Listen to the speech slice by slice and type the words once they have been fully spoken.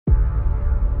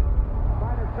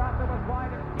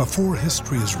Before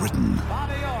history is written,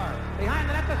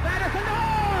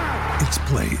 it's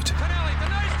played.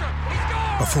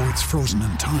 Before it's frozen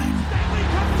in time,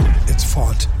 it's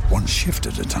fought one shift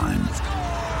at a time.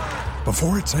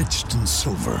 Before it's etched in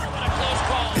silver,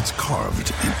 it's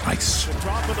carved in ice.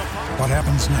 What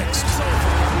happens next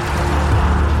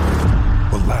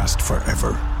will last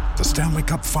forever. The Stanley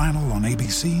Cup Final on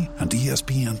ABC and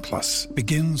ESPN Plus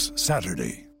begins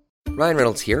Saturday. Ryan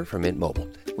Reynolds here from Mint Mobile.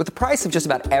 With the price of just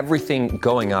about everything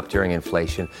going up during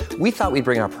inflation, we thought we'd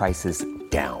bring our prices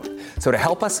down. So to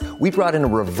help us, we brought in a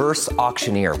reverse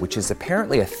auctioneer, which is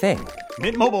apparently a thing.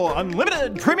 Mint Mobile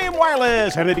Unlimited Premium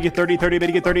Wireless. How to get 30, 30, bit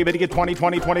to get 30, bit to get 20,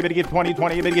 20, 20, bit to get 20,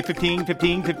 20, bit to get 15,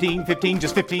 15, 15, 15,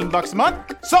 just $15 a month?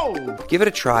 Sold! Give it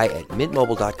a try at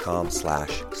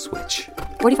mintmobile.com/switch.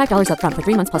 $45 up front for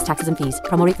 3 months plus taxes and fees.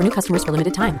 Promo rate for new customers for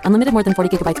limited time. Unlimited more than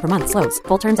 40 gigabytes per month. Slows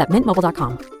full terms at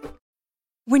mintmobile.com.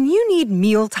 When you need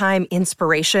mealtime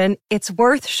inspiration, it's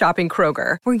worth shopping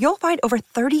Kroger, where you'll find over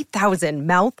 30,000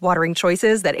 mouth-watering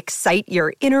choices that excite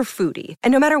your inner foodie.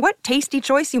 And no matter what tasty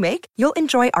choice you make, you'll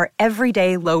enjoy our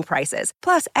everyday low prices,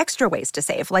 plus extra ways to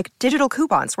save, like digital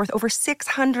coupons worth over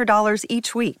 $600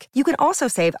 each week. You can also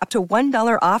save up to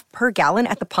 $1 off per gallon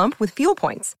at the pump with fuel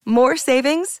points. More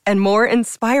savings and more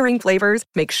inspiring flavors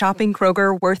make shopping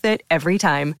Kroger worth it every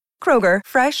time. Kroger,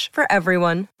 fresh for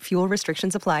everyone. Fuel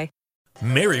restrictions apply.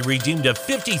 Mary redeemed a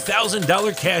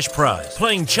 $50,000 cash prize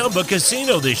playing Chumba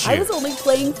Casino this year. I was only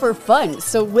playing for fun,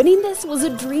 so winning this was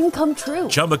a dream come true.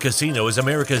 Chumba Casino is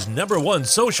America's #1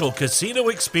 social casino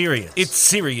experience. It's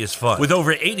serious fun. With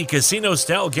over 80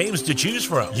 casino-style games to choose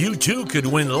from, you too could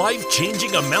win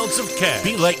life-changing amounts of cash.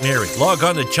 Be like Mary. Log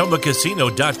on to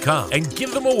ChumbaCasino.com and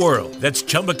give them a whirl. That's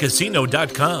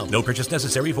ChumbaCasino.com. No purchase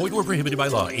necessary. Void or prohibited by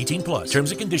law. 18 plus. Terms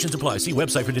and conditions apply. See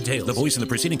website for details. The voice in the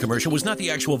preceding commercial was not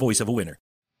the actual voice of a winner.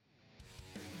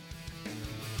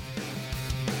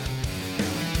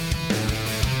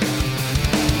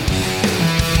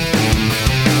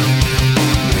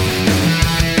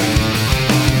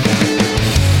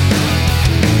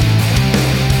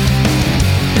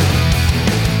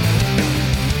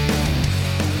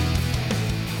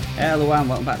 Hello and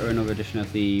welcome back to another edition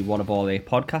of the What a Ball Ache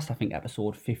podcast. I think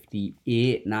episode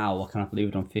 58 now. I cannot believe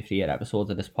we've done 58 episodes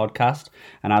of this podcast.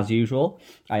 And as usual,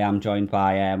 I am joined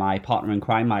by my partner in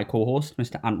crime, my co-host,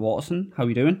 Mr. Ant Watterson. How are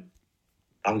you doing?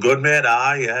 I'm good, mate.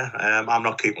 I'm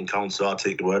not keeping count, so I'll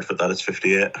take the word for that. It's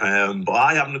 58.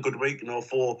 But having a good week.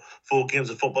 Four games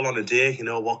of football on a day.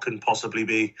 What could possibly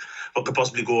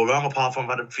go wrong? Apart from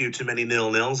I've had a few too many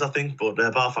 0-0s, I think. But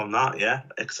apart from that, yeah,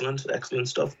 excellent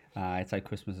stuff. It's like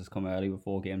Christmas has come early with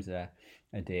 4 games a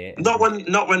day. Not when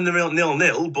they're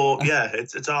 0-0, but yeah,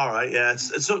 it's all right. Yeah,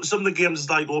 it's some of the games is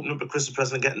like opening up a Christmas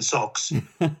present and getting socks.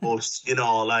 But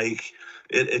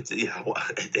at the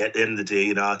end of the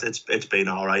day, it's been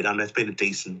all right, and it's been a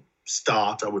decent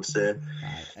start, I would say.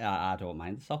 I don't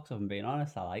mind the socks, if I'm being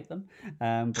honest. I like them.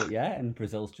 But yeah, and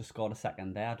Brazil's just scored a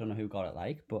second there. I don't know who got it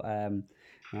but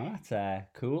no, that's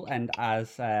cool. And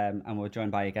and we're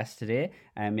joined by a guest today,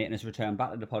 making his return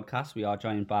back to the podcast. We are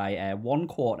joined by 1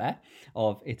 quarter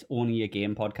of It's Only a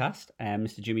Game podcast,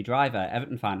 Mr. Jimmy Driver,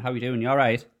 Everton fan. How are you doing? You all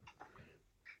right?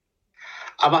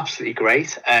 I'm absolutely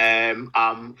great.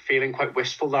 I'm feeling quite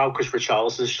wistful now because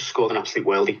Richarlison has just scored an absolute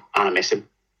worldie, and I miss him.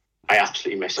 I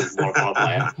absolutely miss him. What a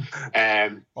player!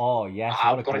 Oh yes,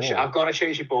 I've got to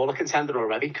change your baller contender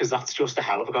already because that's just a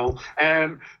hell of a goal.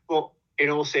 But in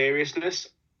all seriousness,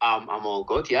 I'm all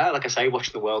good. Yeah, like I say,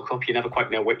 watching the World Cup, you never quite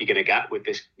know what you're going to get with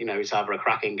this. It's either a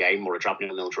cracking game or a drab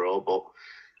 0-0 draw. But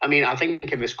I mean, I think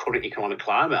in this current economic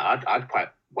climate, I'd quite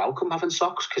welcome having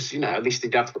socks because at least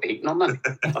they'd have to put heating on them.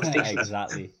 That's decent.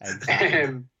 Exactly.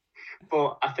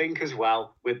 But I think as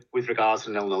well with regards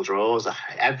to 0-0 draws,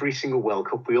 every single World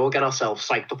Cup we all get ourselves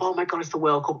psyched up. Oh my God, it's the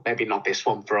World Cup. Maybe not this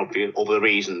one for other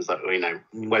reasons that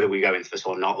whether we go into this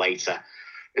or not later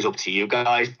is up to you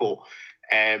guys. But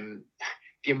the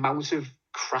amount of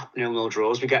crap 0-0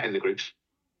 draws we get in the group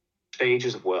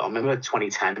stages of World, I remember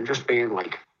 2010 just being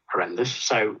like horrendous.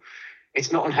 So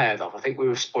it's not unheard of. I think we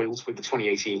were spoiled with the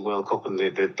 2018 World Cup and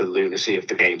the lunacy of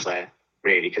the games there,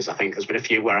 really, because I think there's been a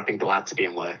few where I think they'll had to be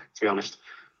in work, to be honest.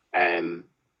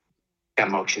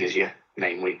 Emotion is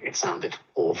namely, it sounded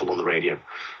awful on the radio.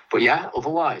 But yeah,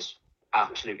 otherwise,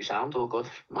 absolutely sound, all good,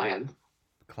 my end.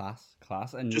 Class.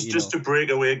 And just to break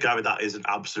away, Gary, that is an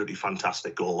absolutely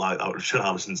fantastic goal. Like that was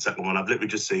Richarlison's second one. I've literally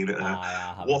just seen it.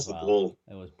 What a goal!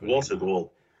 It was brilliant. What a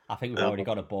goal! I think we've already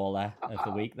got a baller of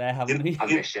the week there, haven't we?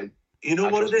 You know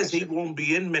what it is? He won't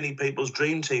be in many people's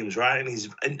dream teams, right? And his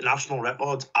international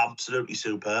record's absolutely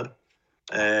superb.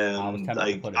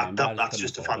 That's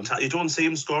just a fantastic. You don't see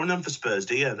him scoring them for Spurs,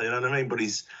 do you? You know what I mean? But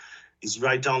he's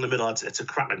right down the middle. It's a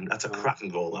cracking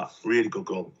goal. That really good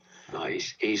goal. No,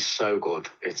 he's so good.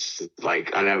 It's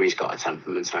like, I know he's got a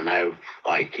temperament. I know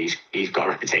like he's got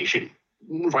a reputation,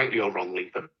 rightly or wrongly,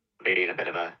 for being a bit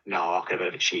of a narc, a bit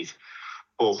of a cheat.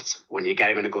 But when you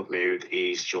get him in a good mood,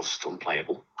 he's just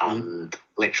unplayable. And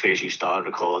literally, as you started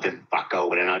recording, that goal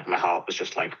went in, my heart was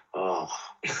just like, oh,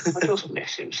 I just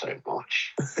miss him so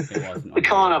much. We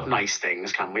can't have nice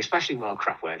things, can we? Especially with all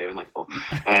crap we're doing.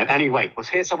 Anyway, but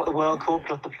here's about the World Cup,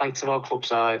 got the plates of our club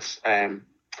sides.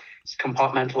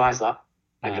 Compartmentalise that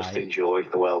and just enjoy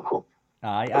the World Cup.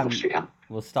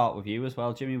 We'll start with you as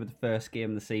well, Jimmy, with the first game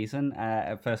of the season.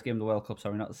 First game of the World Cup,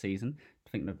 sorry, not the season.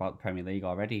 Thinking about the Premier League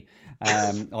already,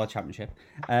 or Championship.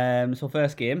 So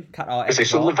first game, Qatar. Is there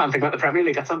someone thinking about the Premier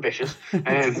League? That's ambitious.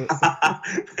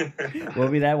 We'll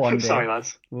be there one day. Sorry,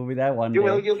 lads. We'll be there one day.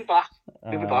 You'll be back.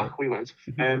 You'll be back. We won't.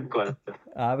 Go on.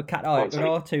 With Qatar,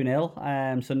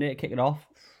 2-0. Sunday to kick it off.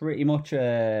 Pretty much,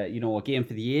 a game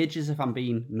for the ages, if I'm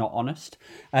being not honest.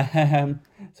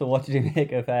 So, what did you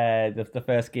make of the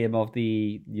first game of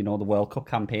the World Cup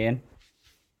campaign?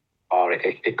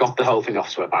 It got the whole thing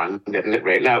off to a bang, didn't it?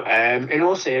 Right now, in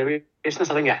all seriousness,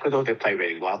 I think Ecuador did play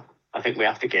really well. I think we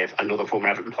have to give another former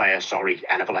Everton player,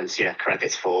 Enner Valencia,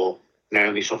 credit for not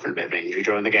only suffering a bit of an injury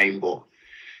during the game, but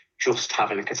just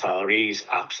having the Qataris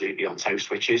absolutely on toast,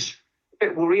 which is a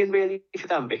bit worrying really for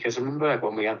them, because I remember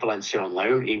when we had Valencia on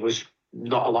loan, he was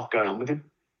not a lot going on with him.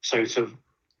 So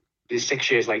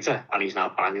 6 years later, and he's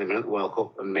now banging them in at the World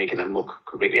Cup and making them look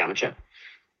completely amateur,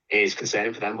 is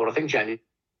concerning for them. But I think genuinely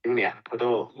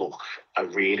Ecuador look a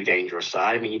really dangerous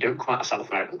side. I mean, you don't quite a South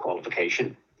American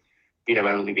qualification,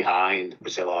 only behind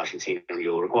Brazil, Argentina and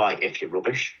Uruguay if you're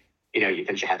rubbish. You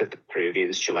finish ahead of the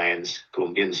Peruvians, Chileans,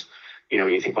 Colombians.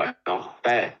 You think,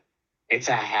 there. It's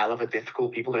a hell of a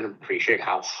difficult. People don't appreciate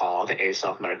how hard it is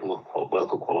South American World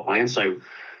Cup qualifying. So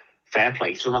fair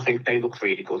play to them. I think they look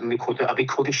really good, and they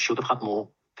should have had more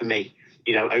for me.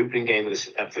 Opening game of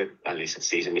the at least the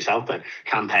season myself, the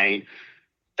campaign.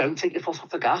 Don't take your foot off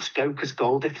the gas. Go, because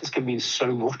goal difference can mean so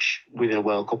much within a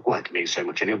World Cup. Well, it can mean so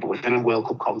much anyway, but within a World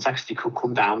Cup context, you could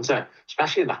come down to,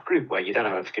 especially in that group where you don't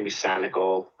know if it can be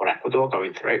Senegal or Ecuador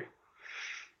going through.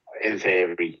 In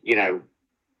theory,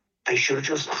 they should have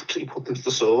just absolutely put them to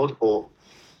the sword, but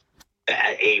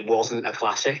it wasn't a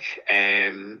classic.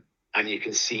 And you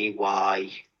can see why,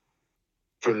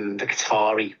 from the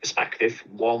Qatari perspective,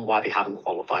 one, why they haven't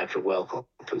qualified for a World Cup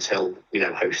until,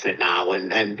 hosting it now.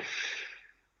 And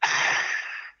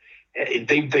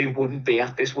they wouldn't be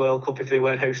at this World Cup if they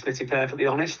weren't hosting it, to be perfectly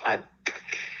honest. I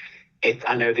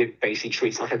know they basically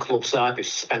treat it like a club side. They've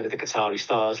suspended the Qatari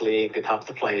Stars League. They'd have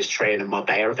the players train in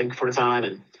Marbella, I think, for a time,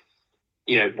 and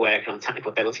working on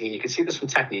technical ability. And you can see there's some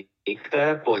technique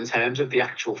there, but in terms of the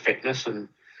actual fitness and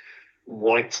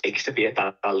what it takes to be at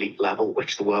that elite level,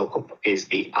 which the World Cup is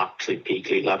the absolute peak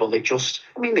elite level, they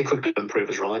could improve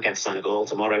us wrong against Senegal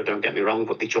tomorrow, don't get me wrong,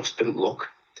 but they just didn't look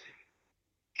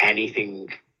anything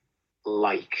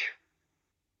like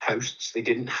hosts. They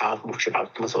didn't have much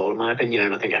about them at all, in my opinion,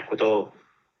 and I think Ecuador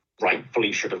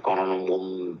rightfully should have gone on and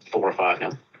won 4 or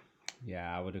 5-0.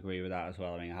 Yeah, I would agree with that as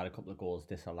well. I mean, I had a couple of goals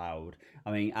disallowed. I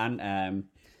mean, and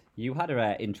you had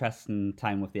an interesting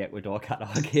time with the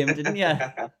Ecuador-Qatar game, didn't you?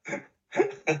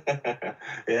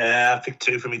 Yeah, I picked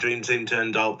 2 for my dream team.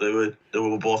 Turned out they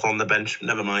were both on the bench.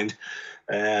 Never mind.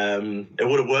 It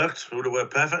would have worked. It would have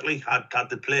worked perfectly had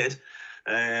they played.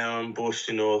 But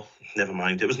never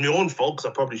mind. It was my own fault, because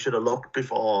I probably should have looked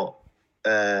before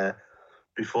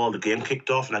the game kicked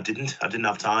off, and I didn't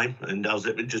have time, and I was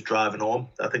literally just driving home.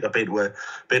 I think I been to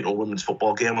a women's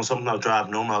football game or something. I was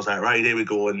driving home, I was like, right, here we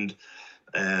go, and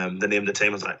the name of the team,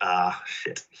 I was like,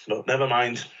 shit, no, never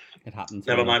mind. It happens.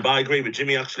 Never mind. But I agree with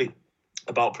Jimmy actually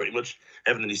about pretty much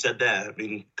everything he said there. I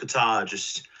mean, Qatar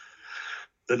just,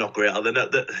 they're not great. They're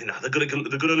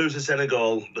gonna lose to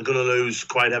Senegal. They're gonna lose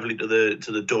quite heavily to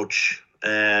the Dutch.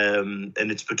 And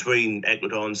it's between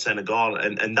Ecuador and Senegal,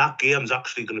 and that game's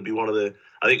actually going to be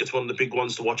I think it's one of the big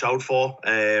ones to watch out for.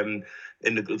 For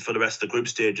the rest of the group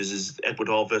stages is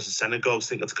Ecuador versus Senegal. I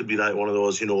think that's going to be like one of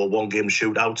those, a 1-game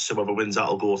shootout. Whoever wins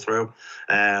that'll go through.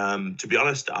 To be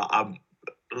honest, I'm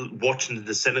watching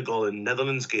the Senegal and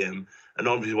Netherlands game, and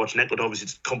obviously watching Ecuador. Obviously,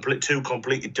 it's two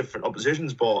completely different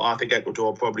oppositions, but I think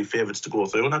Ecuador are probably favourites to go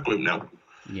through in that group now.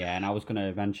 Yeah, and I was going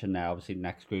to mention obviously the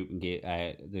next group and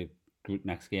the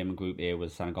next game in Group A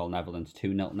was Senegal Netherlands,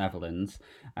 2-0 Netherlands.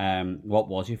 What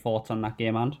was your thoughts on that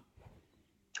game, and?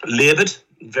 Laboured,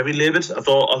 very laboured. I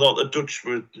thought the Dutch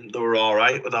were all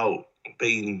right without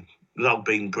being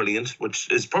brilliant,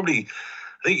 which is probably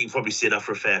I think you can probably say that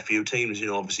for a fair few teams,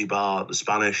 obviously bar the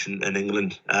Spanish and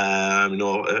England.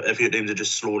 A few teams are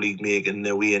just slowly making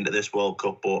their way into this World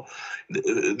Cup. But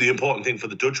the important thing for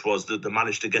the Dutch was that they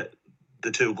managed to get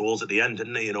the 2 goals at the end,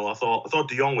 didn't they? I thought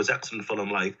De Jong was excellent for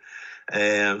them. I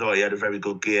thought he had a very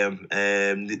good game.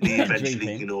 They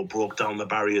eventually, broke down the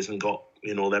barriers and got,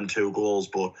 them 2 goals.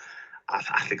 But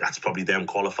I think that's probably them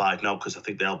qualified now, because I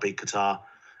think they'll beat Qatar.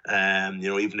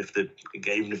 Even if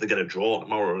they get a draw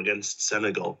tomorrow against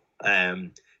Senegal,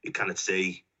 you kind of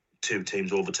see 2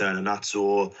 teams overturning that.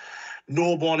 So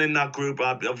no one in that group.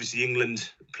 Obviously,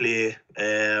 England play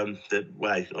either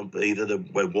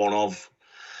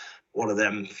one of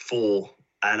them 4,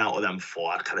 and out of them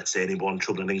 4, I can't say anyone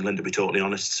troubling England, to be totally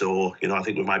honest. So I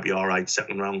think we might be all right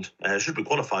second round. Should be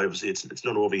qualified. Obviously, it's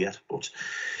not over yet, but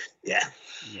yeah.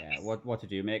 Yeah. What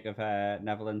did you make of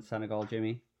Netherlands, Senegal,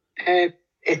 Jimmy?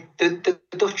 The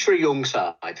Dutch are a young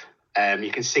side.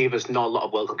 You can see there's not a lot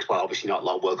of World Cup, well, obviously not a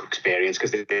lot of World Cup experience,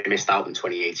 because they missed out in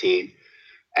 2018.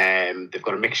 They've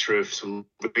got a mixture of some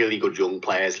really good young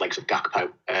players like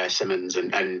Gakpo, Simmons,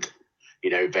 and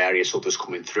various others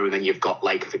coming through. And then you've got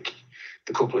like the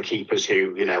couple of keepers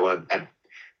who are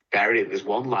buried. There's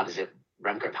one lad, is it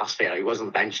Remco Pasveer? He was on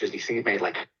the bench, and he think he made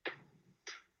like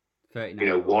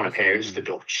one appearance for the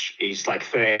Dutch. He's like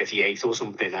 38 or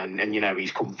something, and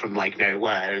he's come from like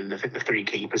nowhere. And I think the 3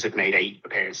 keepers have made 8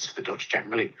 appearances for the Dutch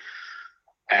generally,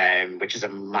 which is a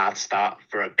mad start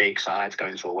for a big side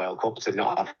going to a World Cup to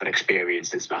not have an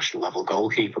experienced international level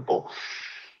goalkeeper. But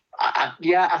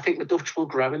I think the Dutch will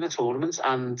grow in the tournament,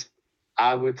 and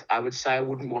I would say I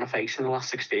wouldn't want to face in the last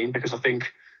 16, because I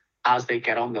think as they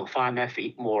get on, they'll find their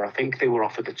feet more. I think they were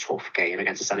offered a tough game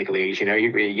against the Senegalese. You know what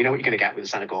you're going to get with the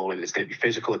Senegal, and it's going to be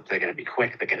physical. They're going to be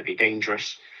quick. They're going to be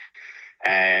dangerous.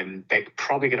 They're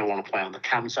probably going to want to play on the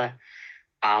counter.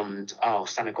 And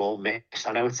Senegal missed.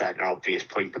 I know it's an obvious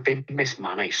point, but they missed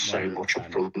Mane so much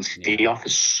up front. He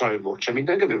offers so much. I mean,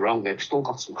 don't get me wrong; they've still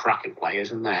got some cracking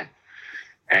players in there.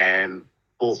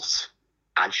 But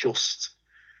I just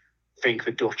think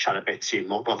the Dutch had a bit too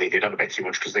much. Well, they did have a bit too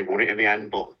much because they won it in the end.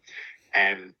 But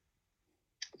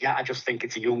I just think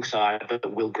it's a young side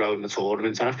that will grow in the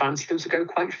tournament, and I fancy them to go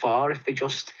quite far if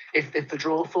the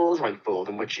draw falls right for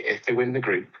them. Which, if they win the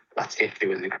group, that's if they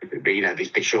win the group.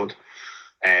 They should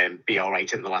be all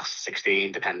right in the last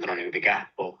 16, depending on who they get.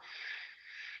 But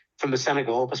from the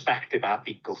Senegal perspective, I'd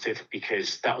be gutted,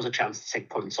 because that was a chance to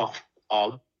take points off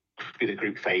or be the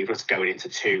group favourites going into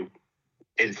 2,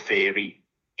 in theory,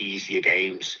 easier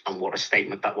games. And what a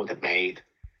statement that would have made,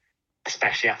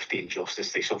 especially after the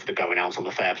injustice they suffered going out on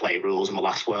the fair play rules in the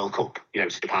last World Cup, to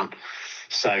Japan.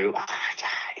 So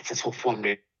it's a tough one,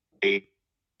 really,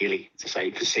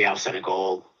 to see how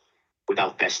Senegal,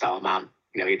 without their star man,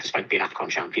 despite being AFCON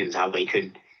champions, how they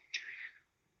can,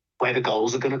 where the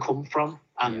goals are going to come from.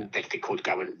 And if they could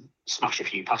go and smash a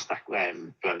few past that,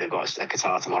 they've got a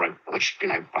Qatar tomorrow, which,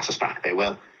 I suspect they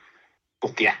will.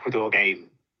 But the Ecuador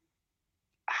game,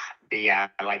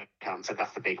 like Callum said,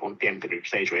 that's the big one at the end of the group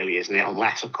stage, really, isn't it?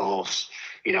 Unless, of course,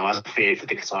 as I feared for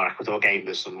the Qatar-Ecuador game,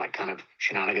 there's some like kind of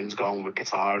shenanigans going with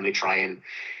Qatar, and they try and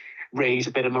raise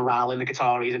a bit of morale in the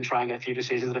Qataris and try and get a few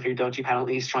decisions and a few dodgy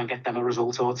penalties, try and get them a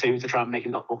result or 2 to try and make it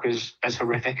not look as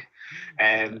horrific.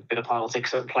 Bit of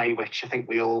politics at play, which I think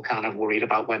we all kind of worried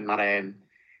about when that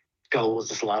goal was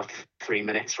disallowed 3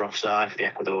 minutes for offside for the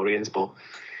Ecuadorians. But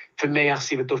for me, I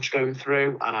see the Dutch going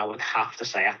through, and I would have to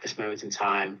say at this moment in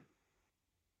time,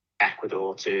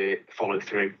 Ecuador to follow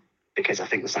through, because I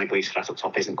think the Senegalese threat up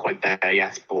top isn't quite there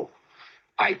yet. But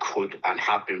I could and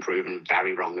have been proven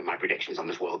very wrong in my predictions on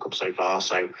this World Cup so far.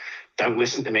 So don't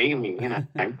listen to me. I mean,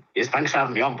 yes, thanks for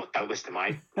having me on, but don't listen to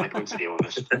my point of view on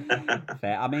this.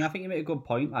 Fair. I mean, I think you made a good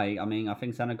point. I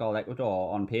think Senegal,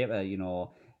 Ecuador on paper,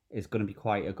 is going to be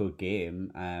quite a good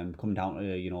game. Coming down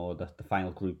to the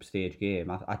final group stage game,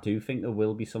 I do think there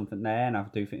will be something there, and I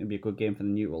do think it'll be a good game for the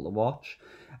neutral to watch.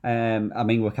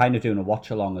 We're kind of doing a watch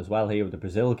along as well here with the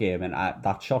Brazil game, and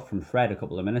that shot from Fred a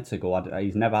couple of minutes ago,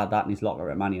 he's never had that in his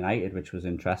locker at Man United, which was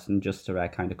interesting, just to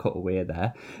kind of cut away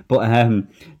there. But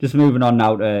just moving on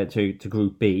now to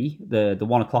Group B, the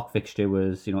 1 o'clock fixture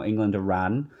was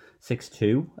England-Iran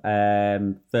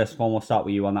 6-2. First of all, we'll start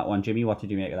with you on that one, Jimmy. What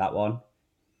did you make of that one?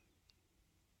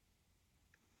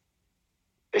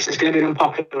 This is going to be an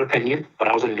unpopular opinion, but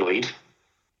I was annoyed.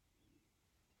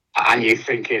 And you're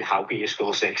thinking, how can you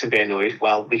score 6 and be annoyed?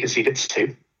 Well, we conceded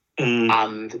 2.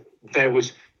 And there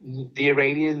was the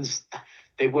Iranians,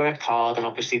 they worked hard, and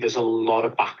obviously there's a lot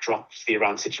of backdrops to the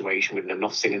Iran situation with them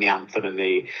not singing the anthem and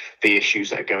the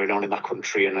issues that are going on in that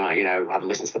country. And, having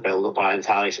listened to the build-up, I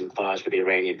entirely sympathise with the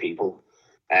Iranian people.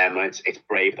 And it's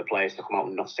brave of the players to come out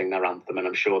and not sing their anthem, and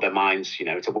I'm sure their minds,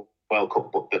 it's a World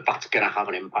Cup, but that's going to have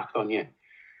an impact on you.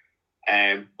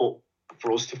 But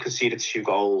for us to have conceded 2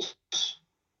 goals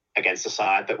against a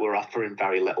side that were offering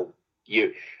very little,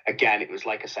 it was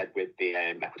like I said with the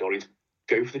Ecuadorians,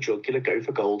 go for the jugular, go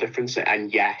for goal difference.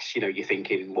 And yes, you're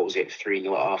thinking, what was it,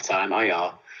 3-0 at half time?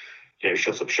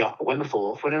 Shut up shop. But when the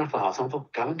 4th went in after half time, I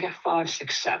thought, go and get 5,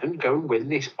 6, 7, go and win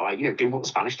this by, doing what the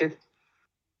Spanish did.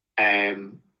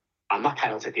 And that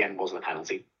penalty at the end wasn't a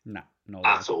penalty. No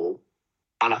at all.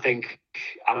 And I think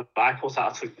I put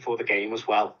out a tweet before the game as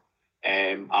well.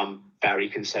 I'm very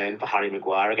concerned for Harry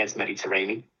Maguire against Mehdi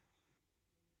Taremi.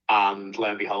 And lo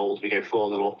and behold, we go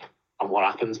 4-0 up. And what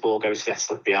happens? Ball goes to get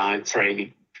stuck behind.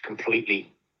 Taremi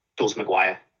completely does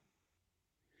Maguire.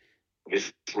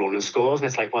 His run and scores. And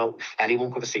it's like, well,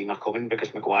 anyone could have seen that coming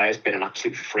because Maguire's been an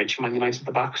absolute fridge for Man United at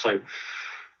the back. So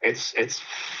it's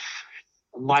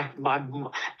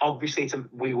obviously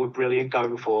we were brilliant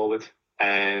going forward.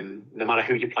 No matter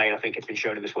who you play, I think it's been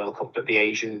shown in this World Cup that the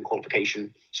Asian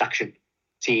qualification section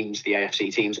teams, the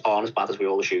AFC teams, aren't as bad as we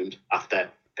all assumed after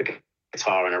the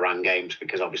Qatar and Iran games,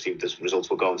 because obviously the results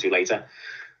we'll go into later.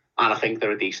 And I think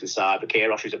they're a decent side. But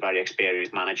Queiroz, who's a very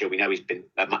experienced manager, we know he's been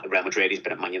at Real Madrid, he's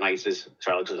been at Man United as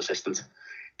well as an assistant.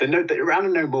 They're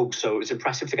around no mug, so it's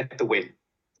impressive to get the win.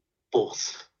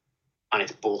 But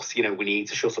we need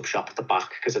to shut up shop at the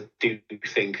back, because I do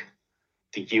think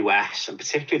the US and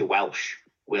particularly the Welsh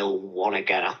will want to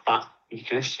get at that.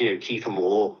 Kiefer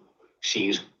Moore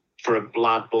seems, for a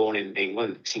lad born in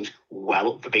England, seems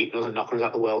well up for beating us and knocking us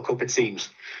out the World Cup, it seems,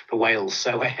 for Wales.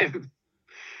 So,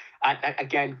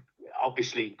 again,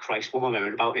 obviously, Christ, what am I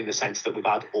moaning about in the sense that we've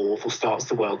had awful starts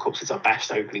to World Cups. It's our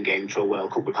best opening game to a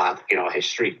World Cup we've had in our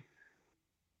history.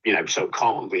 So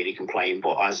can't really complain.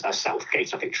 But as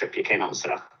Southgate, I think Trippier came out and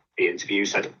said, the interview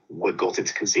said, we're gutted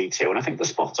to concede 2. And I think the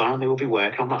spot's on. They will be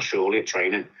working on that surely at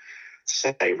training to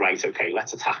say, right, okay,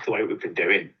 let's attack the way we've been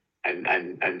doing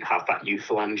and have that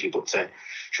youthful energy, but to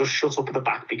just shut up at the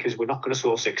back, because we're not going to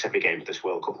score 6 every game of this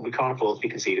World Cup, and we can't afford to be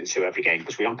conceding 2 every game,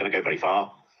 because we aren't going to go very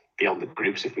far beyond the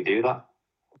groups if we do that.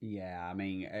 Yeah, I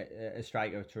mean, a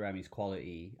striker of Taremi's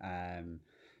quality,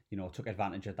 took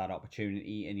advantage of that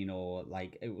opportunity, and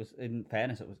it was, in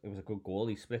fairness, it was a good goal.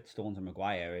 He split Stones and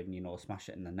Maguire and smashed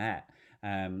it in the net.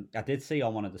 I did see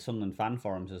on one of the Sunderland fan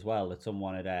forums as well that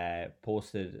someone had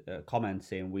posted a comment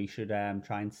saying we should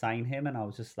try and sign him, and I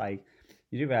was just like,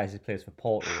 you do realise he plays for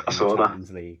Porto in the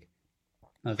Champions League.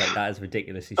 I was like, that is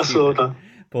ridiculously stupid. I saw that.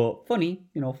 But funny,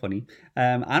 funny.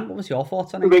 And what was your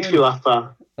thoughts on it? It makes you laugh, man.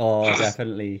 Oh,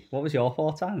 definitely. What was your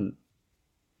thoughts on it?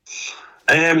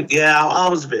 I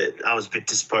was a bit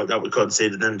disappointed that we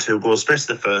conceded them 2 goals,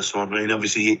 especially the first one. I mean,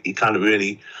 obviously, they can't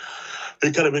really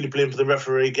blame for the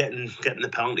referee getting the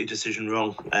penalty decision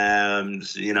wrong.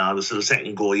 The sort of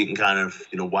second goal you can kind of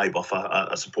wipe off,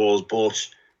 I suppose. But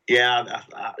yeah,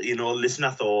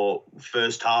 I thought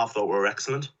first half we were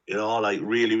excellent.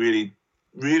 Really, really,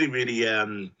 really, really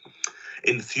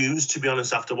enthused, to be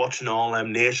honest, after watching all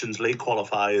Nations League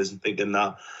qualifiers and thinking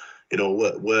that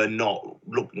we're not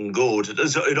looking good.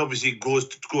 It obviously goes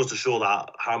to show that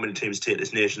how many teams take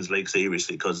this Nations League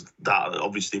seriously, because that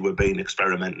obviously we're being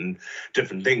experimenting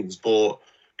different things. But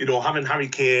having Harry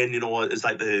Kane, is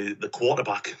like the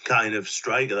quarterback kind of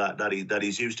striker that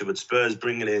he's used to at Spurs,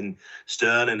 bringing in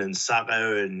Sterling and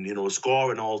Saka and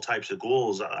scoring all types of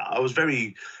goals. I was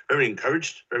very, very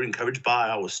encouraged by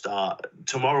our start.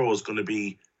 Tomorrow is going to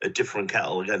be a different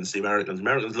kettle against the Americans.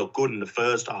 Americans looked good in the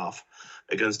first half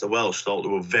against the Welsh. Thought they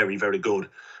were very, very good.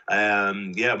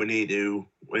 We need to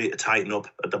tighten up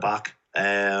at the back.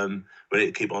 We need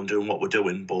to keep on doing what we're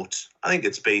doing. But I think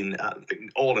it's been,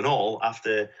 all in all,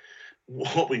 after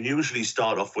what we usually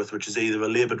start off with, which is either a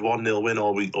laboured 1-0 win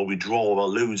or we draw or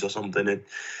lose or something. It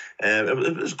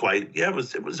was quite, it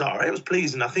was all right. It was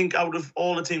pleasing. I think out of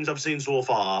all the teams I've seen so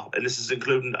far, and this is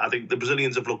including, I think the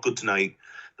Brazilians have looked good tonight.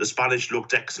 The Spanish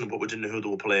looked excellent, but we didn't know who they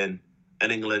were playing.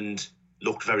 And England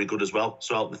looked very good as well.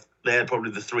 So they're probably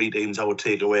the 3 teams I would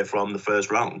take away from the first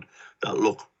round that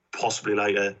look possibly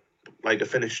like a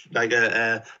finish, like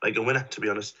a winner, to be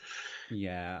honest.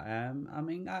 Yeah, I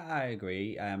mean, I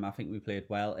agree. I think we played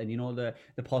well, and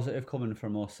the positive coming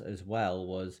from us as well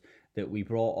was that we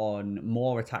brought on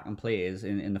more attacking players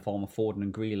in the form of Foden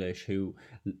and Grealish, who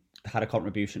had a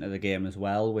contribution to the game as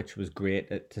well, which was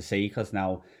great to see, because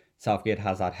now Southgate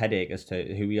has that headache as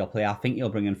to who he'll play. I think he'll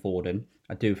bring in Foden.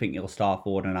 I do think he'll start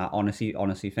Foden, and I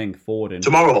honestly think Foden...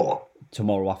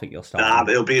 Tomorrow, I think he'll start. Nah,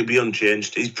 it'll be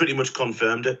unchanged. He's pretty much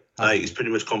confirmed it. He's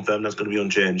pretty much confirmed that's going to be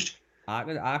unchanged.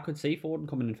 I could see Foden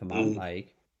coming in for Mount,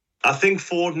 I think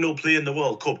Foden will play in the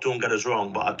World Cup, don't get us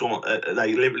wrong, but I don't,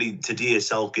 like, literally today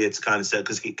Southgate's kind of said,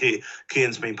 because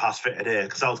Kane's been past fit today,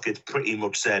 because Southgate's pretty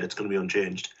much said it's going to be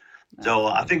unchanged. So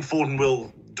I think Foden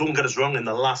will, don't get us wrong, in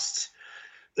the last,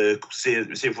 say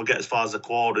if we get as far as the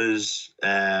quarters,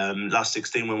 last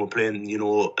 16 when we're playing,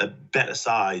 better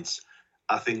sides,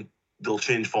 I think they'll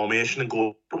change formation and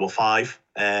go to a 5,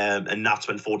 and that's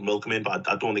when Foden will come in, but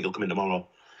I don't think he'll come in tomorrow.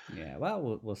 Yeah,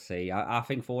 well, we'll see. I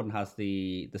think Foden has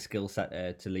the skill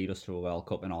set to lead us to a World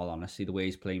Cup, in all honesty. The way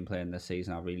he's playing this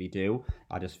season, I really do.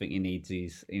 I just think he needs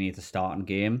a starting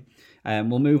game.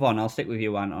 We'll move on. I'll stick with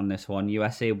you, Ant, on this one.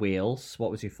 USA-Wales.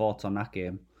 What was your thoughts on that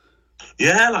game?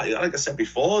 Yeah, like I said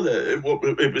before,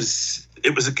 it was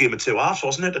a game of two halves,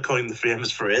 wasn't it? To coin the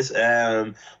famous phrase.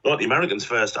 The Americans'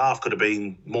 first half could have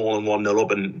been more than 1-0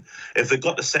 up, and if they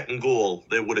got the second goal,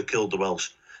 they would have killed the Welsh.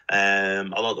 I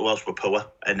thought the Welsh were poor,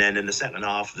 and then in the second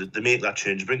half they make that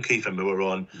change, bring Kiefer Moore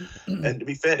on. And to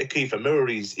be fair to Kiefer Moore,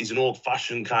 he's an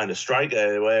old-fashioned kind of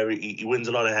striker where he wins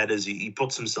a lot of headers. He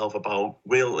puts himself about.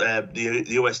 The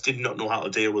US did not know how to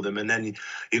deal with him, and then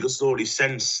you could slowly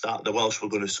sense that the Welsh were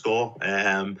going to score.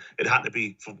 It had to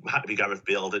be Gareth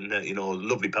Bale, didn't it?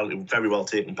 Lovely penalty, very well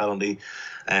taken penalty.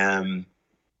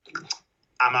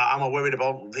 Am I worried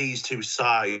about these two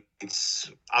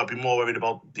sides? I'd be more worried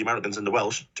about the Americans and the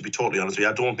Welsh, to be totally honest with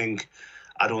you. I don't think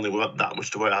we've got that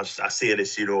much to worry. I say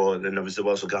this, and then obviously the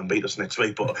Welsh will go and beat us next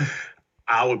week, but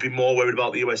I would be more worried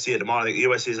about the USA tomorrow. I think the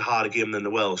USA is a harder game than the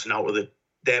Welsh, and out of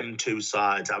them two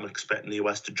sides, I'm expecting the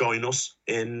US to join us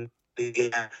in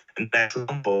the next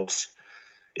round. But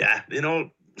yeah,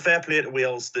 fair play to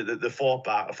Wales. They fought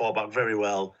back very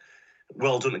well.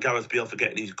 Well done to Gareth Bale for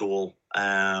getting his goal.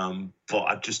 But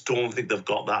I just don't think they've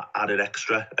got that added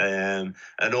extra. And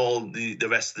all the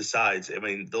rest of the sides, I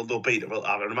mean, they'll beat. Well,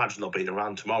 I imagine they'll beat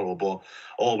Iran tomorrow. But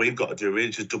all we've got to do really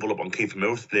is just double up on Kiefer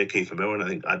Moore to play Kiefer Moore. And I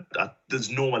think there's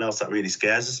no one else that really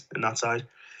scares us in that side.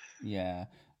 Yeah.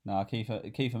 No,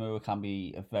 Kiefer Moore can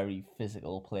be a very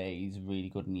physical player. He's really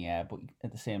good in the air, but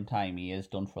at the same time, he is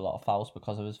done for a lot of fouls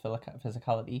because of his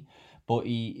physicality. But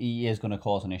he is going to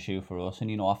cause an issue for us.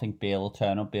 And, I think Bale will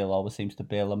turn up. Bale always seems to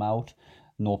bail him out.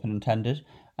 No pun intended.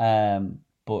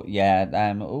 But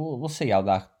yeah, we'll see how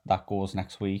that goes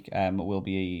next week. It will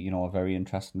be, a very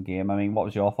interesting game. I mean, what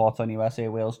was your thoughts on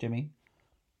USA-Wales, Jimmy?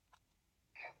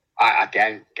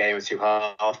 Again, game of two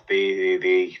halves.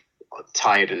 The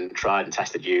tired and tried and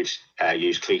tested use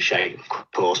cliche,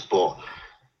 of course, but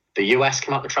the US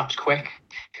came out the traps quick,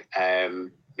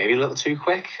 maybe a little too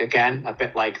quick. Again, a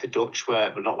bit like the Dutch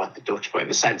were, but not like the Dutch, but in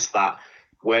the sense that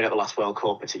we're at the last World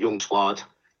Cup, it's a young squad,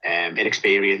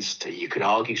 inexperienced, you could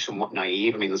argue somewhat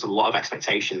naive. I mean, there's a lot of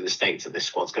expectation in the States that this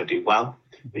squad's going to do well.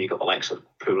 When you've got the likes of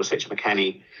Pulisic,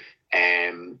 McKennie,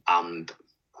 and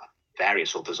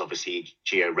various others, obviously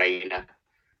Gio Reyna,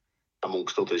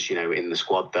 amongst others, in the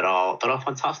squad that are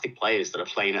fantastic players that are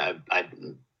playing at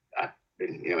a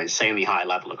insanely high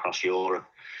level across Europe.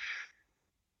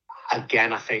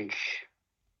 Again, I think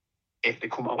if they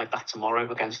come out like that tomorrow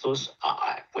against us,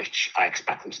 which I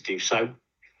expect them to do so,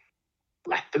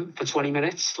 let them for 20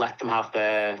 minutes. Let them have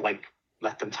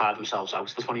let them tire themselves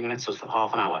out for 20 minutes or for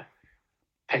half an hour.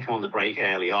 Pick them on the break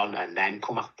early on, and then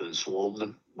come after and swarm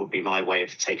them. Would be my way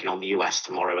of taking on the US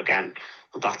tomorrow again.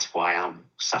 But that's why I'm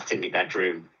sat in my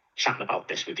bedroom chatting about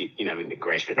this with you, in the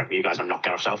great respect for you guys. I'm not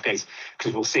Gareth Southgate,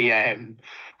 because we'll see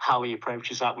how he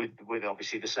approaches that with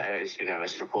obviously the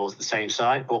as reports the same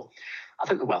side. But I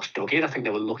think the Welsh dug in. I think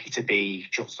they were lucky to be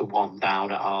just the one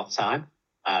down at half time.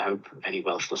 I hope any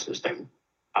Welsh listeners don't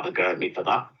have a go at me for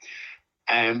that.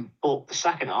 But the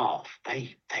second half,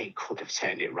 they could have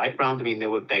turned it right round. I mean,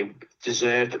 they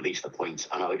deserved at least a point.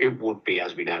 And it would be,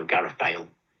 as we know, Gareth Bale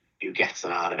who gets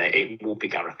them out of it. It would be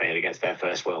Gareth Bale who gets their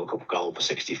first World Cup goal for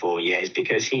 64 years,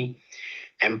 because he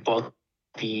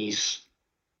embodies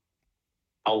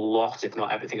a lot, if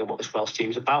not everything, of what this Welsh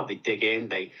team's about. They dig in,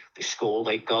 they score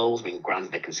late goals. I mean,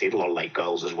 granted, they concede a lot of late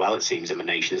goals as well, it seems, in the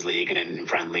Nations League and in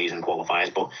friendlies and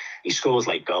qualifiers, but he scores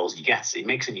late goals. He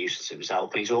makes a nuisance of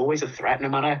himself, and he's always a threat no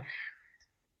matter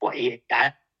what he...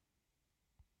 I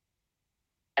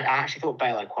actually thought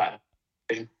Bale had quite a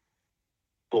vision,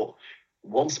 but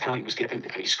once the penalty was given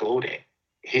and he scored it,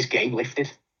 his game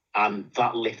lifted, and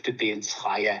that lifted the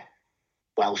entire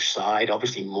Welsh side.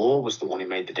 Obviously, Moore was the one who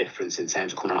made the difference in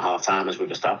terms of coming at half-time, as we've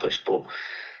established. But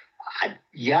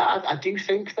I do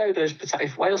think, though, there's potential.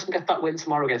 If Wales can get that win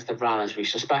tomorrow against Iran, as we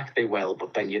suspect they will,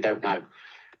 but then you don't know,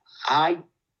 I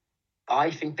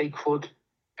think they could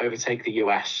overtake the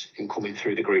US in coming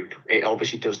through the group. It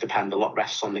obviously does depend. A lot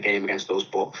rests on the game against us,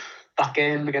 but that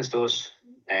game against us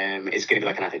is going to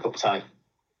be like an FA Cup tie.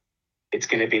 It's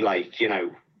going to be like,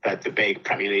 the big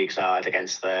Premier League side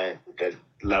against the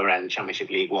lower end Championship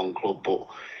League One club, but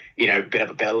a bit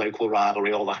of a local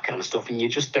rivalry, all that kind of stuff, and you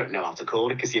just don't know how to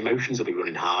call it because the emotions will be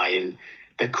running high, and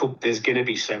there's going to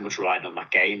be so much riding on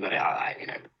that game that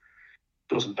it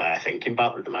doesn't bear thinking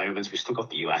about at the moment. We've still got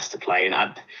the US to play,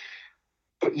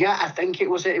 but yeah, I think it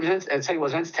was an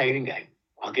entertaining game.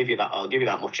 I'll give you that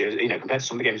much. Compared to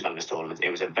some of the games in this tournament,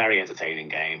 it was a very entertaining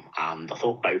game, and I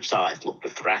thought both sides looked a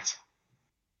threat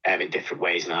in different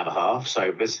ways in either half.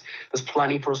 So there's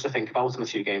plenty for us to think about in the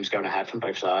two games going ahead from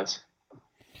both sides.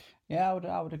 Yeah,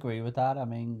 I would agree with that. I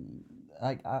mean,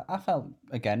 I felt,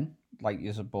 again, like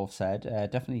you both said,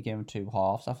 definitely a game of two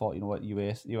halves. I thought,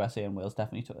 USA and Wales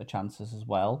definitely took the chances as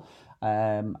well.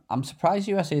 I'm surprised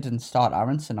USA didn't start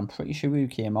Aronson. I'm pretty sure he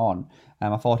came on.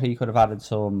 I thought he could have added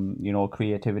some,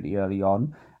 creativity early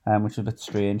on, which is a bit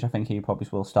strange. I think he probably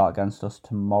will start against us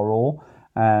tomorrow.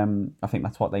 I think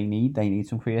that's what they need. They need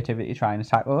some creativity to try and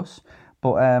attack us.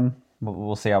 But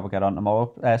we'll see how we get on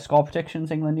tomorrow. Score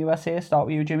predictions, England, USA. Start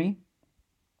with you, Jimmy.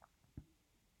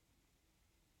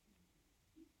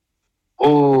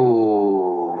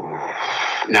 Oh,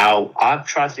 now I've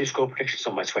tried to do score predictions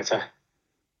on my Twitter,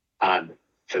 and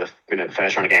for the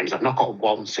first round of games, I've not got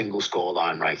one single score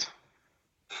line right.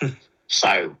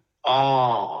 So,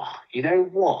 you know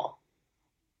what?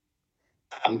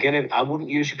 I wouldn't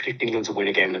usually predict England to win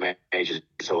a game in the majors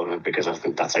tournament because I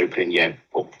think that's opening you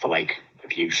up for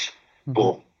abuse. Mm-hmm.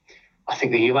 But I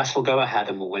think the US will go ahead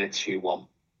and we'll win it 2-1.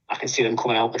 I can see them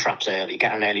coming out the traps early,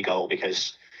 get an early goal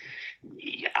because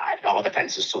our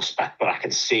defence is suspect, but I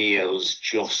can see us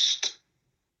just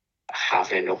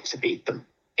having enough to beat them.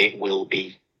 It won't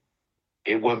be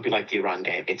like the Iran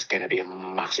game. It's going to be a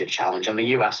massive challenge. And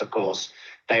the US, of course,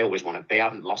 they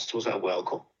haven't lost to us at a World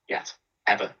Cup yet,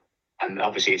 ever. And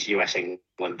obviously it's US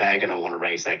England. They're going to want to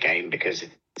raise their game because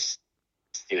it's,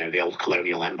 the old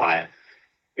colonial empire,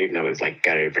 even though it's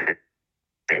get over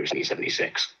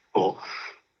 1976. But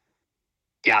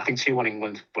yeah, I think 2-1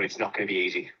 England, but it's not going to be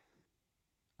easy.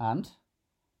 And?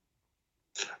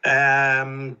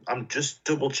 I'm just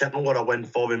double checking what I went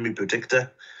for in my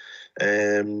predictor.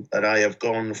 And I have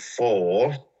gone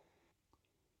for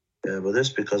with this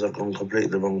because I've gone completely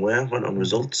the wrong way. I went on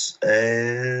results.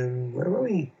 Where are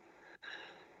we?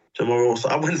 Tomorrow. So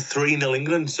I went 3-0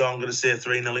 England, so I'm going to say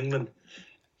 3-0 England.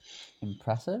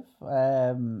 Impressive.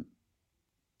 I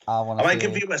might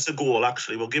give US a goal,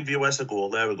 actually. We'll give US a goal.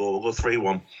 There we go. We'll go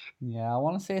 3-1. Yeah, I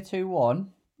want to say 2-1.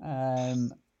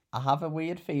 I have a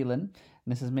weird feeling, and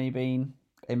this is me being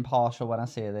impartial when I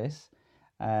say this.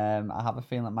 I have a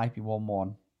feeling it might be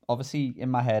 1-1. Obviously,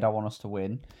 in my head, I want us to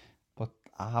win, but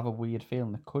I have a weird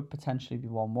feeling it could potentially be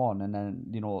 1-1, and then,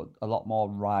 a lot more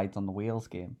rides on the wheels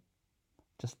game.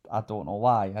 Just, I don't know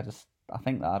why. I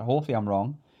think that. Hopefully I'm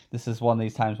wrong. This is one of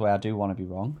these times where I do want to be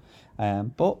wrong.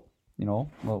 But,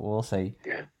 we'll see.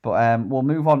 Yeah. But we'll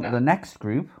move on to the next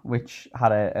group, which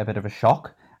had a bit of a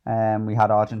shock. We had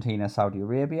Argentina, Saudi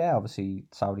Arabia. Obviously,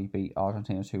 Saudi beat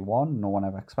Argentina 2-1. No one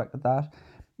ever expected that.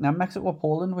 Now, Mexico,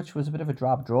 Poland, which was a bit of a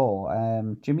drab draw.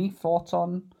 Jimmy, thoughts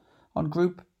on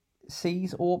Group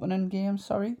C's opening game?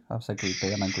 Sorry, I've said Group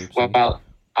B. I meant Group C. Well,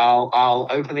 I'll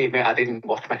openly admit I didn't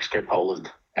watch Mexico, Poland.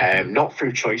 Not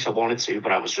through choice. I wanted to,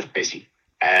 but I was just busy.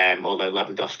 Although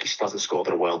Lewandowski still hasn't scored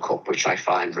at a World Cup, which I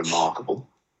find remarkable.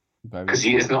 Because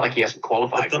it's not like he hasn't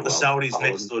qualified. I've got the Saudis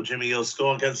next door, Jimmy. He'll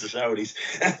score against the Saudis.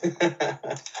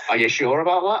 Are you sure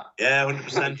about that? Yeah,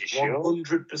 100%.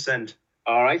 100%.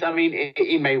 All right. I mean,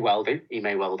 he may well do.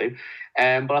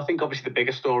 But I think obviously the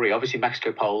bigger story, obviously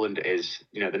Mexico-Poland is,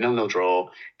 the 0-0 draw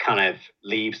kind of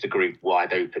leaves the group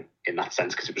wide open in that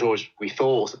sense because it was always, we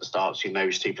thought at the start, between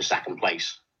those two for second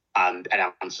place and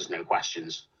it answers no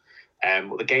questions.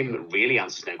 But the game that really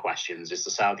answers no questions is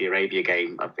the Saudi Arabia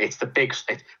game. For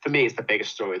me, it's the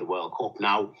biggest story of the World Cup.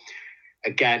 Now,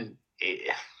 again,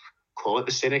 call it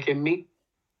the cynic in me.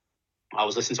 I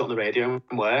was listening to it on the radio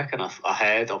and work, and I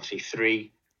heard obviously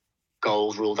 3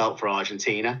 goals ruled out for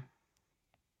Argentina,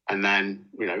 and then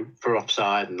for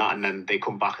offside and that, and then they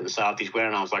come back and the Saudis win,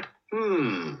 and I was like,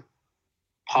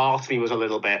 Part of me was a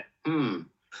little bit,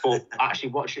 But actually,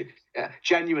 watch it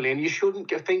genuinely, and you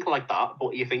shouldn't think like that.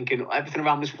 But you're thinking everything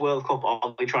around this World Cup,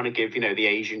 are they trying to give the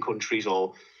Asian countries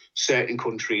or certain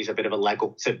countries a bit of a leg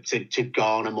up to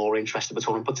garner more interest in the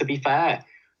tournament? But to be fair,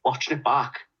 watching it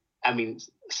back, I mean,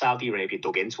 Saudi Arabia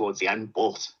dug in towards the end,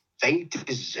 but they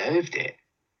deserved it.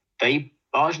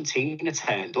 Argentina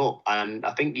turned up, and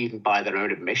I think even by their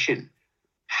own admission,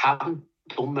 haven't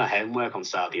done their homework on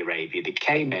Saudi Arabia. They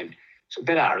came in. It's a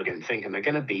bit arrogant, thinking they're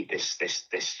going to beat this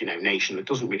nation that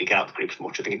doesn't really get out the groups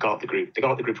much. I think they got out the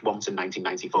group once in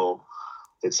 1994,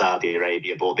 at Saudi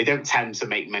Arabia, but they don't tend to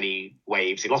make many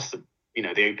waves. They lost the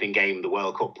opening game of the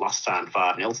World Cup last time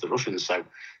 5-0 to the Russians, so it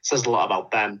says a lot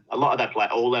about them. A lot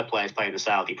of all their players play in the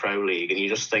Saudi Pro League, and you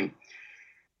just think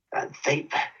the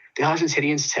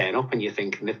Argentinians turn up and you're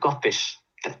thinking they've got this,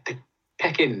 they're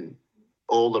picking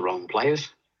all the wrong players.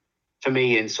 For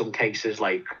me, in some cases,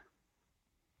 like,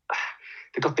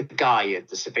 they've got the guy,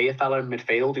 the Sevilla fellow in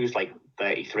midfield, who's like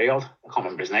 33 odd. I can't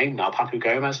remember his name now, Papu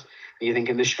Gomez. And you're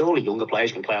thinking there's surely younger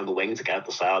players can play on the wing to get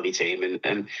the Saudi team.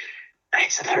 And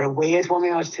they're a weird one, the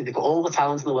Argentinians. They've got all the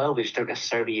talent in the world, they just don't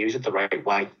necessarily use it the right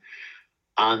way.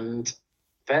 And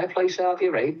fair play Saudi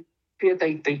Arabia,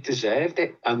 they deserved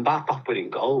it. And that winning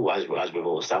goal, as we've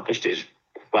all established, is,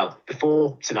 well,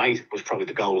 before tonight was probably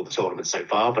the goal of the tournament so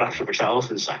far, but after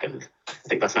Richarlison's second, I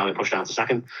think that's now been pushed down to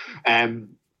second.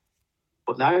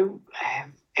 But now,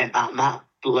 and that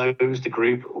blows the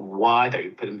group wide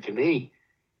open. And for me,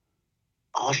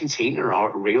 Argentina are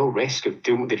at real risk of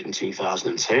doing what they did in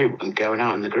 2002 and going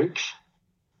out in the groups.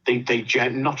 They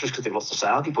not just because they've lost to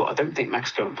Saudi, but I don't think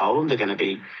Mexico and Poland are going to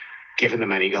be giving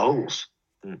them any goals.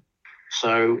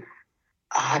 So,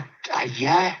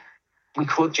 yeah, we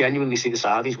could genuinely see the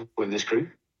Saudis win this group,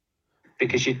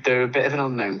 because they're a bit of an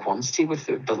unknown quantity with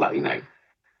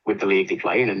with the league they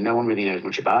play in, and no one really knows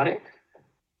much about it.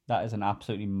 That is an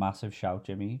absolutely massive shout,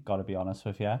 Jimmy. Got to be honest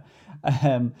with you.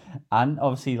 And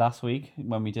obviously last week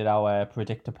when we did our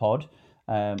predictor pod,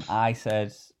 I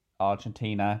said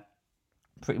Argentina,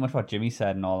 pretty much what Jimmy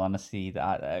said, in all honesty,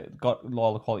 that got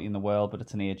all the quality in the world, but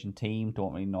it's an aging team.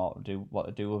 Don't really know what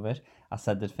to do with it. I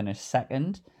said they'd finish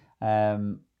second.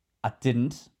 I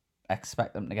didn't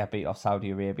expect them to get beat off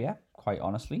Saudi Arabia, quite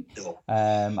honestly.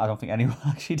 I don't think anyone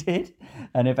actually did.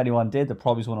 And if anyone did, they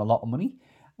probably won a lot of money.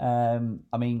 I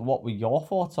mean, what were your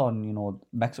thoughts on,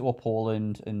 Mexico,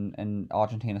 Poland, and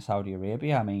Argentina, Saudi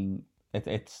Arabia? I mean,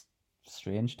 it's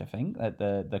strange to think that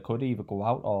they could either go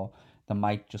out or they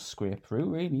might just scrape through,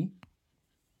 really.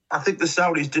 I think the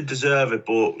Saudis did deserve it,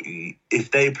 but if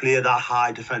they play that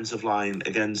high defensive line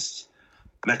against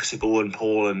Mexico and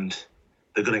Poland,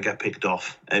 they're going to get picked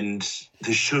off. And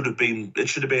it should have been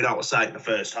out of sight in the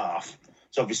first half.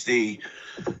 So obviously,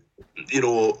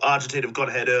 Argentina have got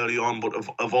ahead early on, but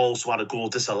have also had a goal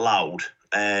disallowed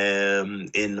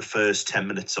in the first 10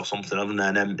 minutes or something. And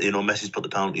then, Messi's put the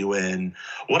penalty away. And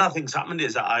what I think's happened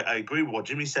is that I agree with what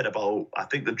Jimmy said about, I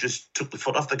think they just took the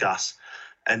foot off the gas.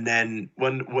 And then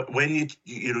when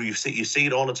you see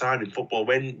it all the time in football,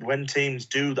 when teams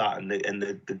do that and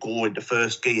they go into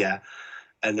first gear,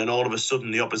 and then all of a sudden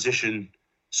the opposition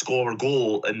score a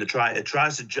goal and it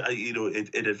tries to,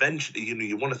 it eventually,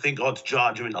 you want to think, to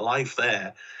charge you into life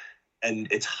there. And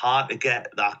it's hard to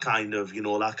get that kind of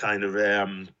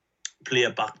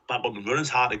player back up and running. It's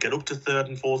hard to get up to third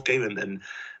and fourth game. And then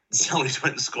Saudis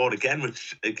went and scored again,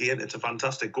 which, again, it's a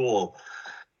fantastic goal.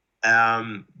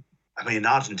 I mean,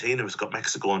 Argentina has got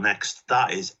Mexico next.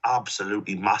 That is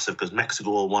absolutely massive, because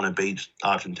Mexico will want to beat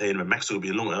Argentina. And Mexico will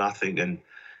be looking at that thinking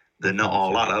they're not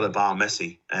all that other bar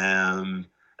Messi. And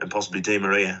possibly Di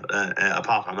Maria.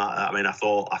 Apart from that, I mean, I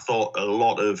thought a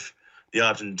lot of the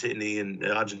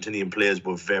Argentinian players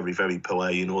were very, very poor.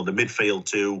 The midfield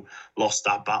too lost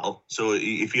that battle. So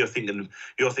if you're thinking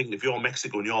if you're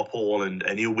Mexico and you're Poland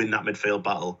and you win that midfield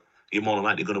battle, you're more than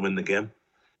likely going to win the game.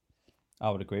 I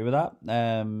would agree with that.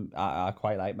 I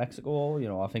quite like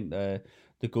Mexico. I think they're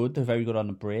good. They're very good on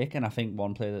the break, and I think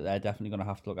one player that they're definitely going to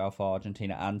have to look out for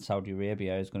Argentina and Saudi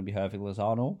Arabia is going to be Hervé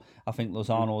Lozano. I think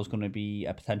Lozano is going to be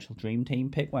a potential dream team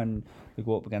pick when we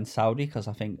go up against Saudi, because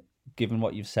I think, given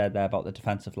what you've said there about the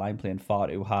defensive line playing far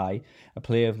too high, a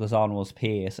player of Lozano's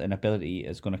pace and ability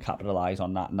is going to capitalise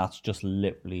on that, and that's just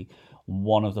literally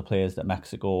one of the players that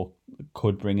Mexico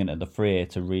could bring into the fray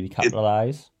to really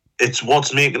capitalise. It's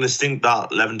what's making us think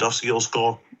that Lewandowski will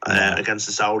score against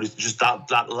the Saudis. Just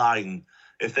that line.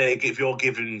 If you're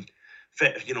given,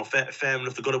 fair enough,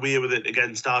 they got away with it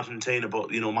against Argentina,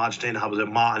 but Argentina has a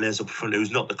Martinez up front who's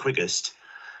not the quickest,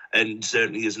 and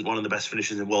certainly isn't one of the best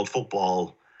finishers in world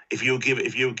football. If you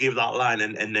give that line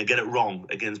and they get it wrong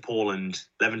against Poland,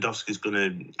 Lewandowski's going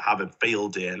to have a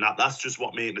field day, and that's just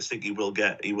what makes us think he will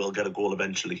get a goal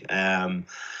eventually.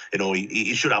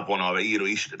 He should have one already.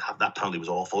 He should have. That penalty was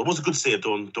awful. It was a good save.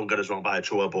 Don't get us wrong by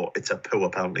Ochoa, but it's a poor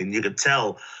penalty, and you could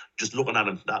tell just looking at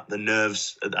him that the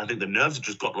nerves. I think the nerves have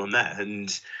just got to him there,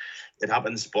 and it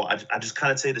happens. But I just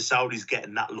kind of say the Saudis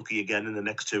getting that lucky again in the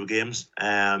next two games.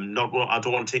 I don't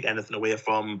want to take anything away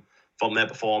from their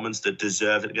performance. That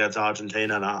deserve it against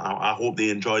Argentina, and I hope they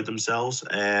enjoyed themselves.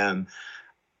 I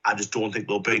just don't think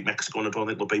they'll beat Mexico, and I don't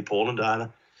think they'll beat Poland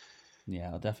either. Yeah,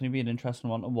 it'll definitely be an interesting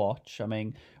one to watch. I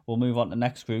mean, we'll move on to the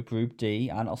next group, Group D,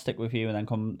 and I'll stick with you and then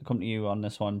come to you on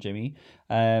this one, Jimmy.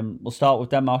 We'll start with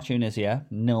Denmark, Tunisia,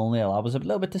 0-0. I was a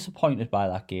little bit disappointed by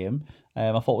that game.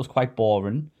 I thought it was quite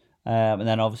boring. And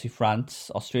then obviously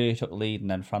France, Australia took the lead,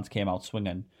 and then France came out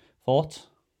swinging. Thoughts?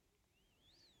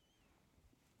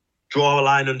 Draw a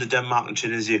line under Denmark and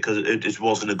Tunisia because it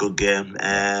wasn't a good game.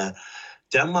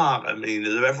 Denmark, I mean,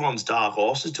 everyone's dark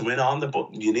horses to win, aren't they?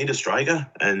 But you need a striker,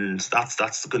 and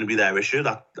that's going to be their issue.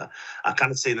 That I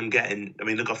can't see them getting. I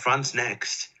mean, they've got France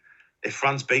next. If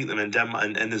France beat them in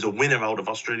Denmark, and there's a winner out of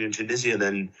Australia and Tunisia,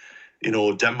 then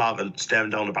Denmark are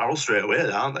staring down the barrel straight away,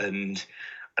 aren't they? And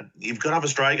you've got to have a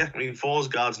striker. I mean,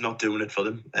 Forsgaard's not doing it for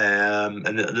them,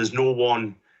 and there's no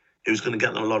one who's going to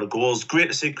get them a lot of goals. Great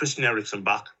to see Christian Eriksen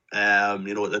back. At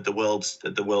the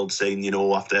world scene,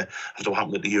 after what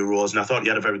happened at the Euros, and I thought he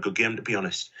had a very good game, to be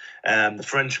honest. The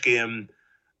French game,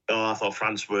 I thought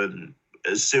France were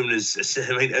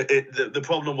the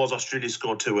problem was Australia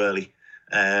scored too early.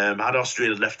 Had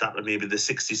Australia left that at maybe the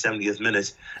 60th, 70th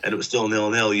minute, and it was still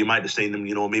 0-0, you might have seen them,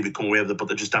 maybe come away with it, but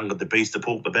they just angered the beast, they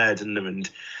poked the bear, didn't they? And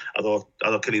I thought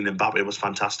Kylian Mbappe was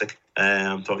fantastic.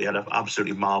 Thought he had an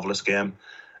absolutely marvellous game.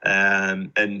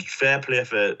 And fair play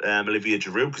for Olivier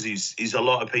Giroud, because he's a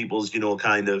lot of people's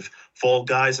kind of fall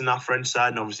guys in that French side,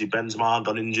 and obviously Benzema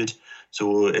got injured,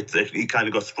 so he kind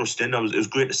of got thrust in. It was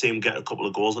great to see him get a couple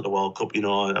of goals at the World Cup.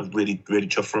 I'm really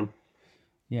chuffed for him.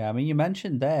 Yeah, I mean, you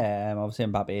mentioned there, obviously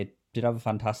Mbappe did have a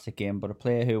fantastic game, but a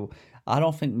player who I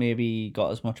don't think maybe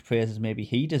got as much praise as maybe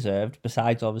he deserved,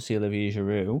 besides obviously Olivier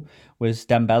Giroud, was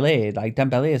Dembele. Like,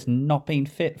 Dembele has not been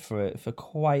fit for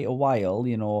quite a while,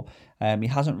 he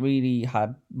hasn't really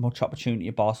had much opportunity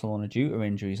at Barcelona due to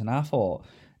injuries, and I thought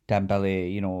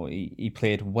Dembele, he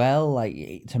played well.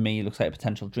 Like, to me, he looks like a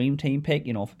potential dream team pick,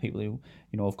 for people who,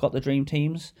 have got the dream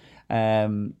teams.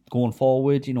 Going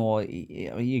forward, I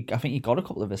think he got a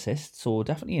couple of assists, so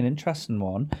definitely an interesting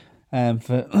one.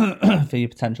 For your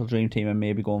potential dream team and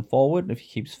maybe going forward if he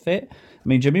keeps fit. I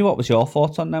mean, Jimmy, what was your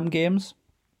thoughts on them games?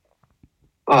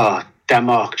 Oh,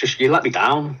 Denmark, you let me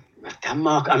down.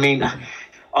 Denmark, I mean,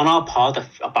 on our pod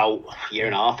about a year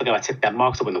and a half ago, I tipped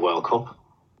Denmark to win the World Cup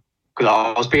because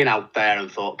I was being out there and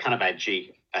thought kind of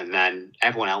edgy, and then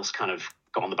everyone else kind of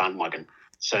got on the bandwagon.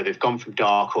 So they've gone from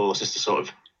dark horses to sort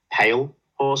of pale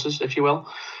horses, if you will.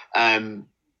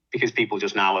 Because people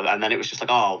just now, and then it was just like,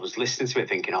 I was listening to it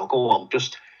thinking, go on,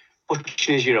 just push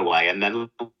Tunisia away. And then,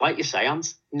 like you say,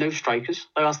 no strikers.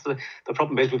 That's the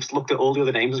problem is we've looked at all the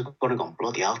other names and gone,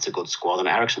 bloody hell, it's a good squad, and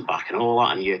Eriksen back and all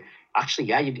that. And you actually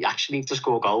need to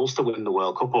score goals to win the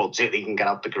World Cup, or so you can get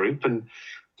out the group. And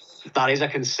that is a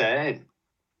concern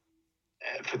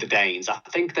for the Danes. I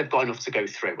think they've got enough to go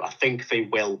through. I think they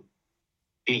will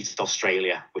beat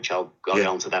Australia, which I'll get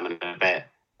on to them in a bit.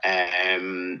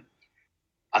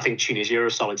 I think Tunisia are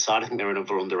a solid side. I think they're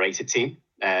another underrated team,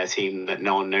 a team that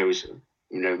no one knows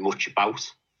much about.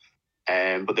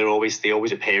 But they always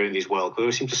appear in these World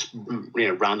Cups. They seem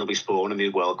to randomly spawn in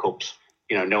these World Cups.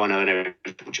 No one knows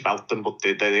much about them, but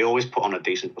they always put on a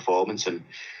decent performance and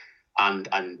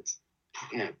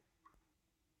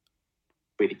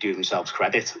really do themselves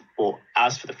credit. But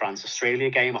as for the France-Australia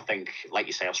game, I think, like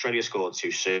you say, Australia scored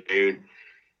too soon.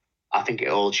 I think it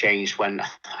all changed when, I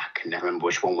can never remember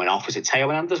which one went off. Was it Theo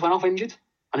Hernandez went off injured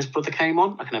and his brother came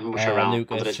on? I can never remember which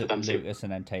round. Lucas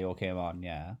and then Theo came on,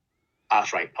 yeah.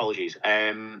 That's right, apologies.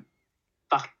 That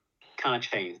kind of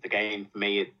changed the game for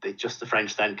me. The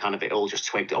French then it all just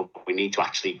twigged up. We need to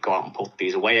actually go out and put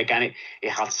these away again.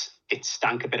 It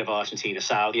stank a bit of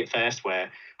Argentina-Saudi at first,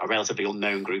 where a relatively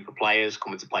unknown group of players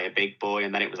coming to play a big boy,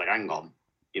 and then it was like, hang on,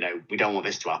 we don't want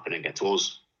this to happen and get to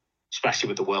us, especially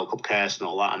with the World Cup curse and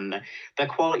all that. And their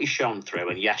quality shone through.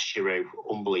 And yes, Giroud,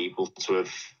 unbelievable to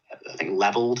have, I think,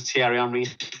 levelled Thierry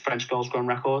Henry's French goal scoring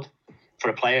record for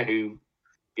a player who,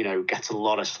 gets a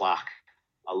lot of slack,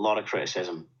 a lot of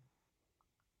criticism.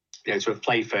 To have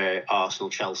played for Arsenal,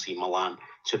 Chelsea, Milan,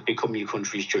 to become your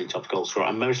country's joint top goal scorer,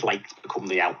 and most likely to become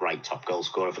the outright top goal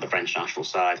scorer for the French national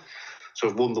side. So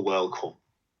have won the World Cup.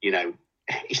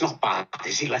 He's not bad,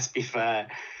 is he? Let's be fair.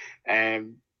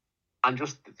 And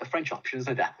just the French options,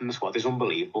 the depth in the squad is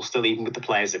unbelievable, still, even with the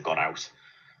players they've got out.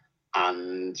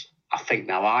 And I think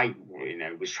now I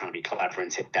was trying to be clever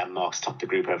and tip Denmark to top the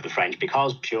group over the French,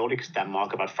 purely because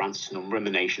Denmark have had France's number in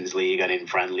the Nations League and in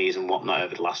friendlies and whatnot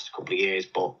over the last couple of years.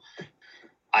 But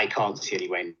I can't see any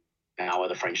way now where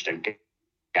the French don't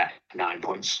get 9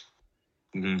 points.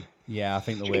 Mm-hmm. Yeah, I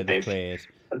think the way they played,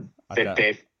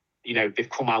 they've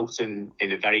come out in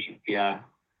a very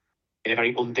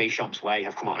Deschamps way,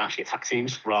 have come out and actually attacked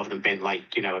teams rather than been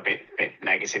a bit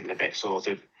negative and a bit sort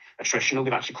of attritional.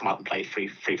 They've actually come out and played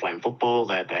free-flowing football.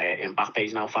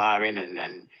 Mbappe's now firing, and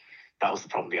that was the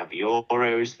problem. They had the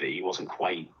Euros. That he wasn't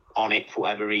quite on it for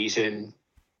whatever reason.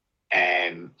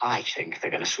 I think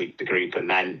they're going to sweep the group, and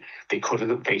then they could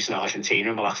end up facing Argentina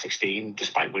in the last 16,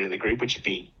 despite winning the group, which would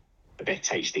be a bit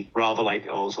tasty, rather like in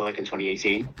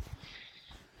 2018.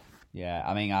 Yeah,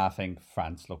 I mean, I think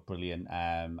France look brilliant.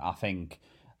 I think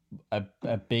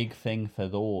a big thing for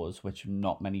those, which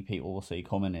not many people will see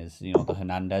coming, is the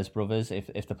Hernandez brothers. If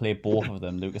they play both of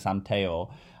them, Lucas and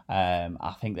Theo,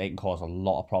 I think they can cause a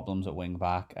lot of problems at wing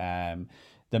back.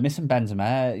 They're missing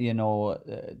Benzema,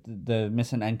 they're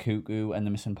missing Nkunku and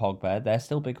they're missing Pogba. They're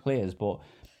still big players, but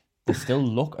they still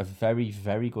look a very,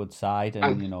 very good side.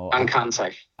 And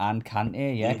Kante. And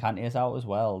Kante, yeah, Kante's out as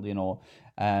well.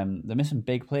 They're missing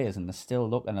big players and they still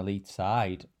look an elite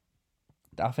side.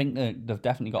 I think they've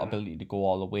definitely got ability to go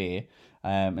all the way.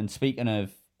 And speaking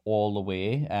of all the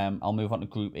way, I'll move on to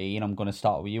Group E, and I'm going to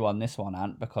start with you on this one,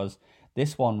 Ant, because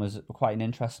this one was quite an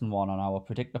interesting one on our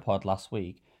Predictor Pod last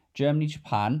week. Germany,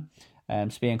 Japan,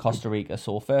 Spain, Costa Rica.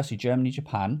 So firstly, Germany,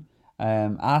 Japan.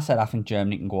 I said I think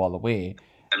Germany can go all the way.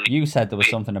 You said there was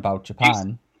something about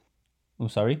Japan. Oh,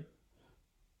 sorry.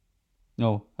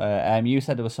 No, you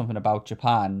said there was something about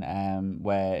Japan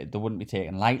where they wouldn't be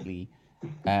taken lightly.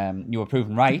 You were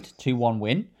proven right. 2-1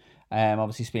 win.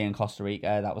 Obviously, Spain, Costa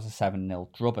Rica. That was a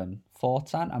 7-0 drubbing.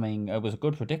 Thoughts, Ant? I mean, it was a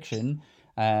good prediction.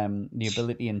 The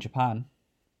ability in Japan.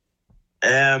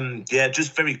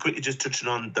 Just very quickly, just touching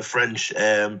on the French.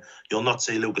 You'll not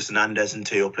see Lucas Hernandez and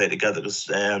Theo play together because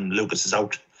Lucas is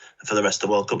out for the rest of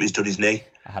the World Cup. He's done his knee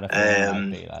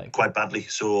quite badly.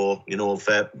 So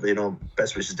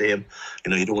best wishes to him.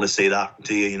 You don't want to see that,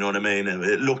 do you? You know what I mean?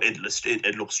 It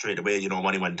looked straight away.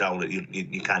 When he went down,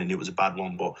 you kind of knew it was a bad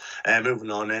one. But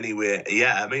moving on anyway.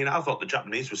 Yeah, I mean, I thought the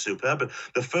Japanese were superb. But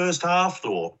the first half,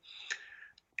 though,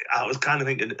 I was kind of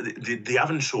thinking they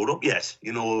haven't showed up yet.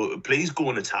 Please go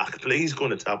and attack. But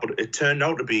it turned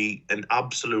out to be an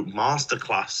absolute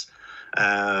masterclass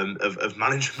of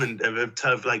management,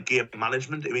 of like game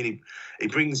management. I mean, he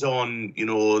brings on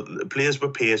players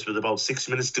with pace with about 6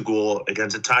 minutes to go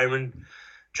against a tyrant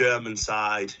German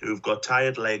side who've got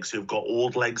tired legs, who've got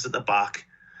old legs at the back,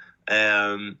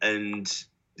 and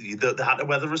they had to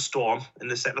weather a storm in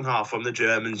the second half from the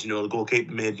Germans. The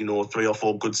goalkeeper made 3 or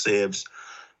 4 good saves.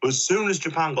 But as soon as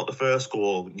Japan got the first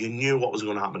goal, you knew what was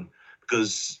going to happen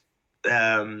because,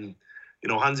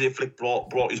 Hansi Flick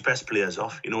brought his best players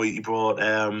off. He brought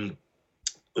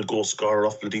the goal scorer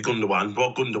off, bloody Gundogan,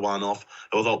 brought Gundogan off,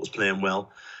 who I thought was playing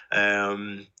well.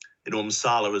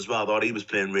 Salah as well, I thought he was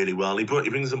playing really well. He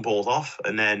brings them both off,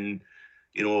 and then,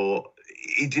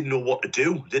 he didn't know what to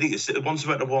do, did he? Once he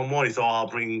went to 1-1, he thought, I'll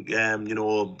bring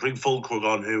Fulkrug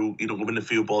on, who, can win a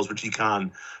few balls, which he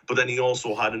can. But then he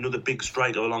also had another big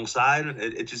striker alongside.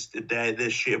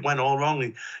 It went all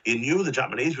wrong. He knew the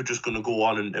Japanese were just going to go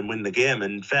on and win the game,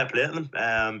 and fair play to them.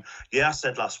 I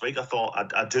said last week,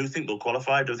 I do think they'll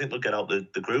qualify. I do think they'll get out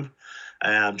the group.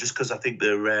 Just because I think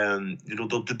they're,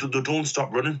 they don't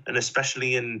stop running, and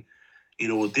especially in,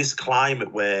 this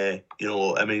climate where,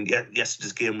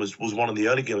 yesterday's game was one of the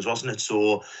early games, wasn't it?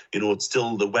 So, it's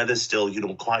still, the weather's still,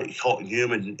 quite hot and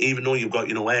humid. And even though you've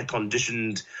got,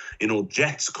 air-conditioned,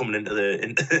 jets coming into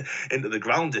the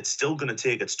ground, it's still going to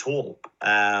take its toll.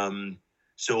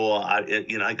 So, like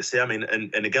I say,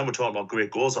 and again, we're talking about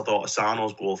great goals. I thought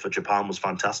Asano's goal for Japan was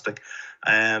fantastic.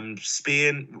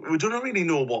 Spain, we don't really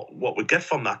know what we get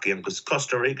from that game because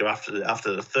Costa Rica, after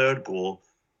the third goal,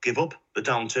 give up the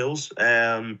down tools.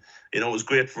 It was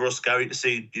great for us, Gary, to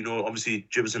see, obviously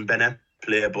Jibbs and Bennett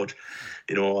play, but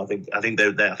I think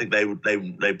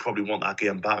they probably want that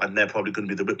game back, and they're probably going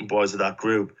to be the whipping boys of that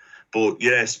group. But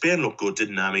yeah, Spain looked good,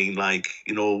 didn't they? I mean,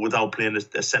 without playing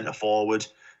a centre forward,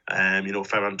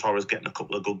 Ferran Torres getting a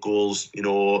couple of good goals.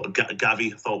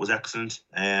 Gavi I thought was excellent.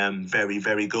 Very,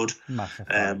 very good.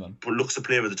 But looks the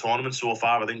player of the tournament so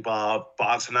far, I think, bar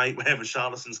tonight, where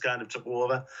Richarlison's kind of took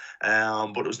over.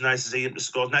 But it was nice to see him to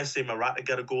score. Nice to see Morata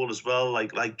get a goal as well.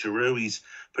 Like Giroud, he's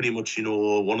pretty much,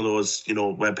 one of those,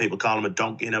 where people call him a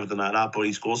donkey and everything like that, but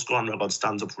his goal scoring record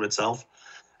stands up for itself.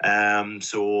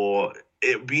 So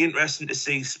it would be interesting to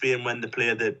see Spain when they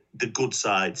play the good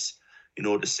sides.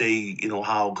 To see,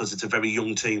 how, because it's a very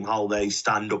young team, how they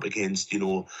stand up against,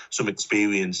 some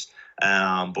experience.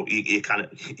 But you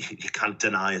can't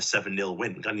deny a 7-0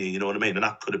 win, can you? You know what I mean? And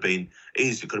that could have been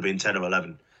 10 or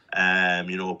 11.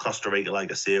 Costa Rica, like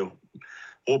I say,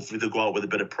 hopefully they'll go out with a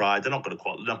bit of pride. They're not going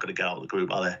to get out of the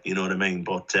group, are they? You know what I mean?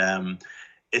 But I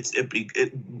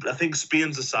think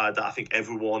Spain's a side that I think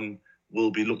everyone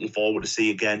will be looking forward to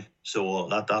see again. So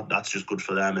that's just good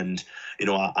for them. And, you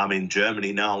know, I mean,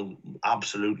 Germany now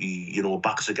absolutely, you know,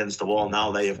 backs against the wall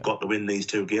now. They have got to win these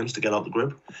 2 games to get out the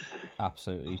group.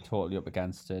 Absolutely, totally up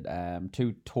against it.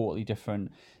 2 totally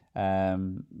different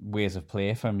ways of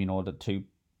play from, you know, the two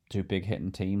big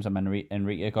hitting teams. I mean,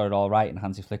 Enrique got it all right and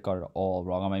Hansi Flick got it all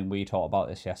wrong. I mean, we talked about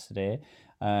this yesterday.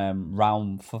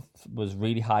 Raum was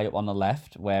really high up on the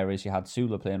left, whereas you had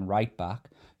Sula playing right back,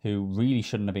 who really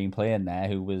shouldn't have been playing there,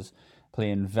 who was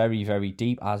playing very, very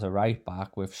deep as a right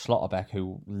back with Schlotterbeck,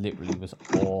 who literally was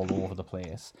all over the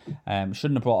place.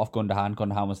 Shouldn't have brought off Gundogan.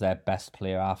 Gundogan was their best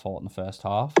player, I thought, in the first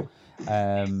half.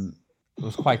 I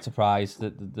was quite surprised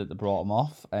that they brought him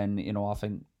off, and, you know, I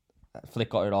think Flick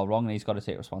got it all wrong, and he's got to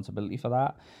take responsibility for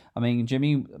that. I mean,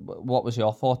 Jimmy, what was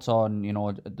your thoughts on, you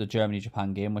know, the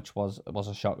Germany-Japan game, which was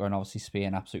a shocker, and obviously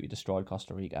Spain absolutely destroyed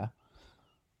Costa Rica?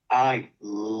 I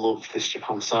love this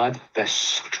Japan side. They're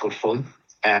such good fun.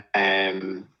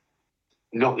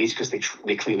 Not least because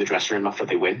they clean the dressing room after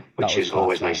they win, which is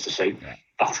always nice to see. Yeah.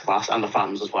 That's class, and the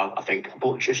fans as well, I think.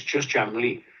 But just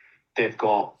generally, they've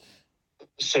got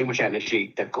so much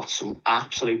energy. They've got some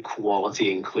absolute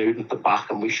quality, including at the back,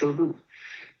 and we shouldn't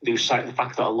lose sight of the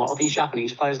fact that a lot of these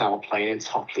Japanese players now are playing in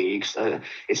top leagues.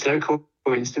 It's no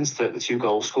coincidence that the 2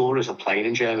 goal scorers are playing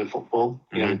in German football.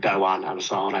 You know, Doan and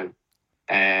Asano.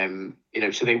 You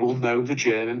know, so they will know the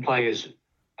German players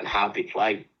and how they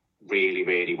play really,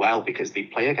 really well, because they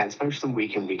play against most of them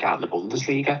week in, week out in the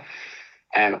Bundesliga.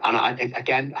 And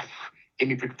again, in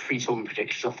my pre-tournament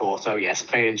predictions, I thought, oh yes,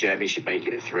 Spain and Germany should make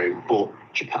it through. But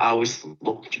I always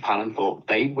looked at Japan and thought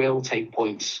they will take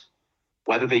points,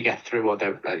 whether they get through or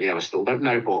don't. You know, I still don't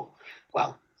know. But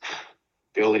well,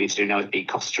 all they need to do now is beat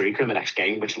Costa Rica in the next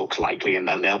game, which looks likely, and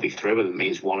then they'll be through. And it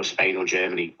means one of Spain or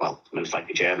Germany, well, most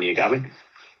likely Germany, are going.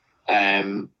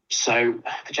 So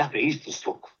the Japanese just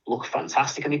look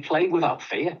fantastic, and they play without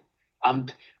fear.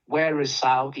 And whereas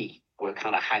Saudi were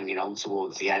kind of hanging on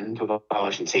towards the end with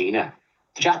Argentina,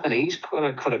 the Japanese could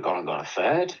have gone and got a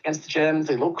third against the Germans.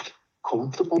 They looked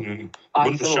comfortable,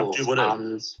 I thought.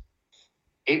 And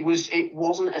it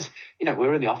wasn't as, you know, we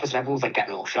were in the office and everyone was like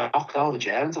getting all shocked. Oh, the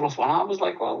Germans have lost one. I was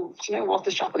like, well, do you know what?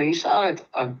 This Japanese side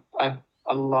are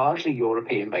largely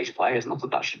European-based players. Not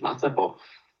that should matter, but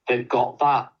they've got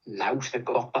that nous. They've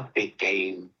got that big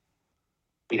game,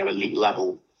 you know, elite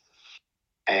level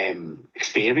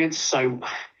experience. So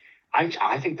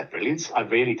I think they're brilliant. I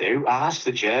really do. As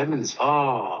for the Germans,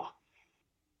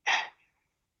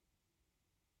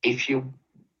 if you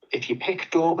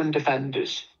pick Dortmund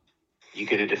defenders, you're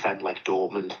going to defend like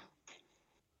Dortmund.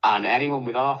 And anyone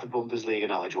with half the Bundesliga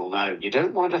knowledge will know you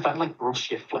don't want to defend like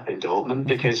Borussia flipping Dortmund,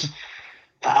 because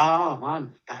they're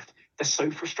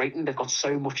so frustrating. They've got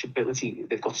so much ability.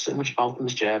 They've got so much about them,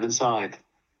 this German side.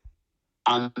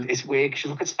 And it's weird because you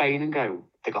look at Spain and go,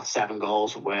 they got 7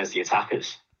 goals, where's the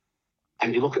attackers?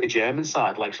 And you look at the German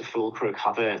side, like Füllkrug,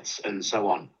 Havertz, and so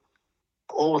on,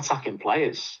 all attacking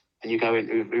players. And you go in,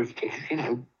 who've, you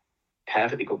know,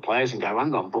 perfectly good players, and go,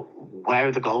 hang on, but where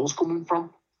are the goals coming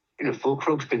from? You know,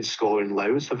 Füllkrug's been scoring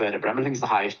loads for Werder Bremen. I think he's the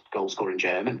highest goal scorer in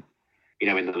German, you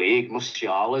know, in the league.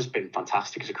 Musiala's been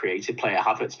fantastic as a creative player.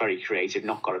 Havertz, very creative,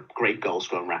 not got a great goal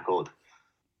scoring record.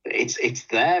 It's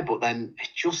there, but then it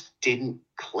just didn't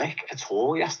click at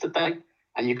all yesterday.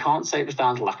 And you can't say it was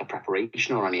down to lack of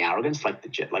preparation or any arrogance like the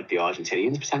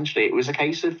Argentinians potentially. It was a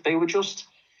case of they were just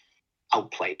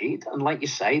outplayed. And like you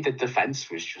say, the defence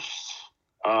was just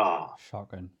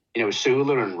shocking. You know,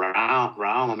 Sula and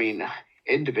Raum, I mean,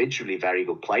 individually very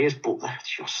good players, but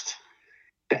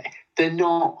they're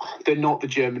not the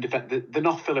German defence. They're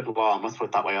not Philip Lahm, let's put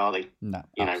it that way, are they? No,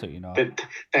 you absolutely not.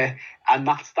 And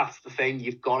that's the thing.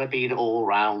 You've got to be an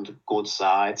all-round good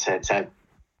side to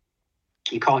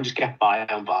you can't just get by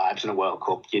on vibes in a World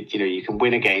Cup. You know, you can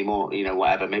win a game or, you know,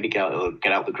 whatever, maybe get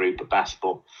out the group at best,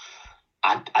 but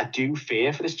I do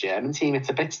fear for this German team. It's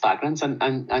a bit stagnant,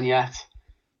 and yet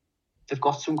they've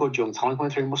got some good young talent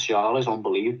going through. Musiala is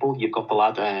unbelievable. You've got the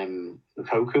lad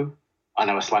Lukaku. I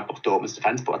know a slight up Dortmund's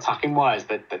defence, but attacking-wise,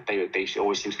 they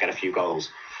always seem to get a few goals.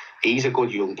 He's a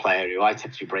good young player who I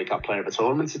typically breakout player of a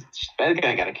tournament. They're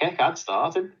going to get a kick. I'd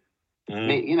start him.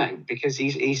 You know, because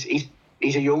he's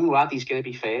a young lad. He's going to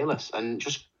be fearless, and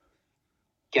just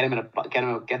get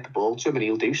the ball to him, and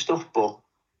he'll do stuff. But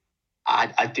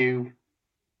I do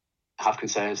have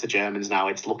concerns. The Germans now,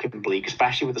 it's looking bleak,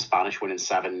 especially with the Spanish winning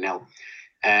 7-0.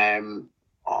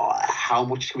 How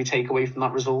much can we take away from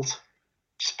that result?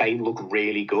 Spain look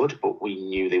really good, but we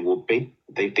knew they would be.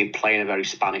 They play in a very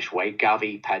Spanish way.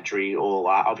 Gavi, Pedri, all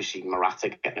that. Obviously, Morata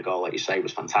getting a goal, like you say,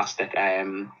 was fantastic.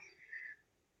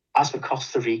 As for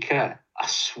Costa Rica, I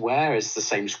swear it's the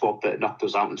same squad that knocked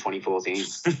us out in 2014.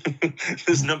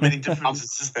 There's not many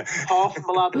differences. Apart from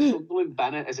the lad at Sunderland,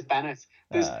 Bennett. Is it Bennett?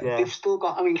 They've still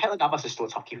got, I mean, Keylor Navas is still a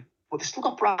top keeper, but they've still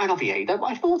got Brian Oviedo.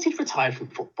 I thought he'd retired from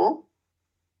football.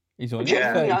 He's only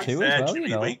 32 as well, you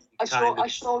know. I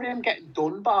saw him getting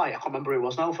done by, I can't remember who it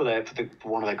was now, for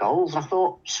one of their goals, and I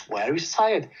thought, I swear he's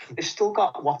retired. They've still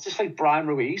got, what's his name, Brian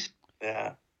Ruiz,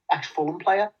 ex-Fulham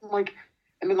player. I'm like,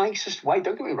 in the nicest way,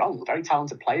 don't get me wrong, very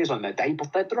talented players on their day,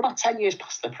 but they're about 10 years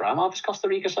past their prime of this Costa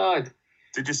Rica side.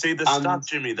 Did you see the stat,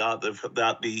 Jimmy, that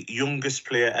the youngest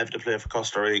player ever to play for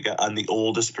Costa Rica and the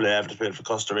oldest player ever to play for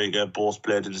Costa Rica both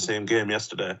played in the same game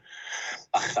yesterday?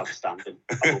 That's outstanding.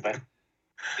 I love it.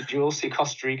 Did you all see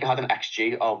Costa Rica had an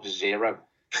XG of 0?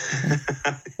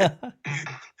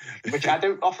 Which I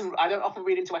don't often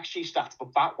read into XG stats,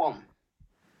 but that one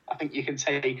I think you can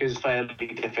take as fairly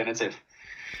definitive.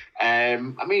 I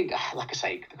mean, like I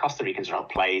say, the Costa Ricans are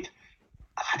outplayed.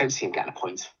 I don't see him getting a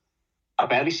point. I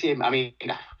barely see him. I mean,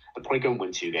 they'll probably go and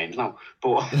win 2 games now,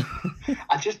 but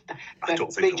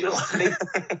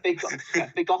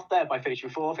they got there by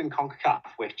finishing 4th in CONCACAF,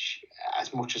 which,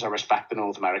 as much as I respect the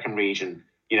North American region,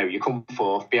 you know, you come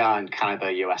 4th behind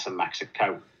Canada, US and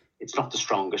Mexico. It's not the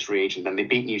strongest region. Then they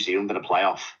beat New Zealand in a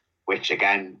playoff, which,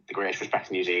 again, the greatest respect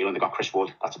to New Zealand. They got Chris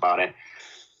Wood. That's about it.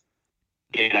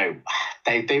 You know,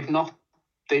 they've not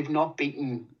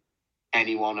beaten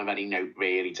anyone of any note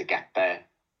really to get there,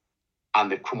 and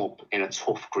they've come up in a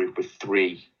tough group with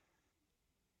 3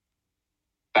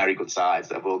 very good sides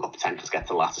that have all got potential to get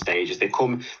to the latter stages. They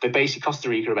basically, Costa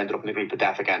Rica have ended up in the group of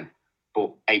death again,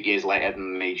 but 8 years later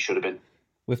than they should have been.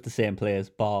 With the same players,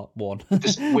 bar one.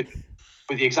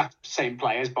 With the exact same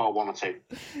players, bar 1 or 2.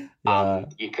 Yeah.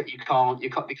 You can't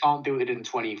do it in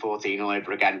 2014 all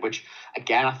over again. Which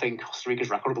again, I think Costa Rica's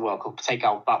record of the World Cup, take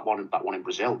out that one in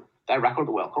Brazil, their record of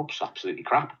the World Cup's absolutely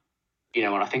crap. You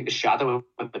know, and I think the shadow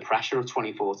of the pressure of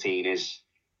 2014 is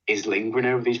lingering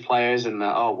over these players. And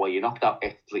you knocked out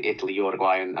Italy,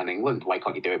 Uruguay, and England. Why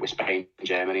can't you do it with Spain,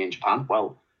 Germany, and Japan?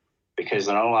 Well, because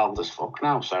they're all old as fuck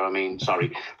now. So I mean,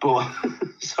 sorry, but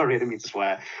sorry, I didn't mean to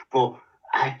swear. But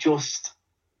I just,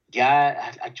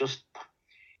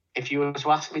 if you were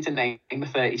to ask me to name the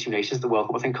 32 nations of the World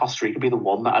Cup, I think Costa Rica would be the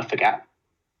one that I'd forget.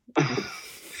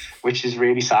 Which is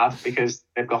really sad because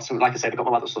they've got some, like I said, they've got a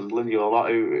lot of Sunderland,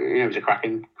 who is a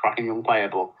cracking young player,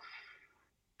 but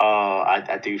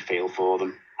I do feel for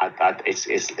them.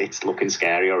 It's looking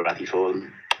scary already for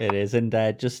them. It is, and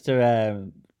just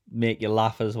to make you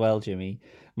laugh as well, Jimmy,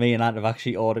 me and Ant have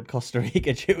actually ordered Costa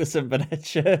Rica Juice and Bennett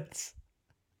shirts.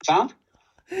 Sound?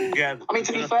 Yeah. I mean,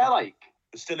 to be fair, like...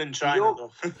 It's still in China,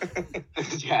 though.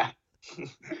 Yeah.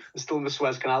 It's still in the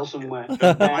Suez Canal somewhere.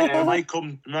 It might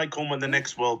come when the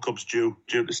next World Cup's due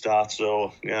to start,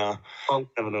 so, yeah. Well,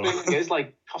 never know. The thing is,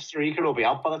 like, Costa Rica will be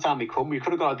out by the time they come. We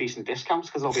could have got a decent discount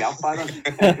because they'll be out by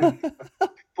then.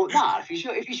 But nah, if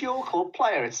he's your club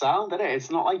player, it's sound, isn't it?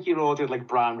 It's not like you're ordered like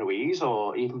Brian Ruiz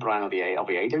or even Brian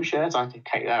Oviedo shirts. I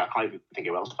can't even think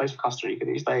who else plays for Costa Rica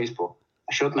these days, but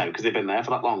I should know because they've been there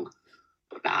for that long.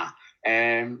 But nah,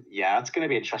 it's going to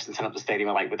be interesting to turn up the stadium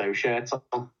like with those shirts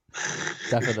on.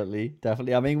 Definitely.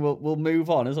 I mean, we'll move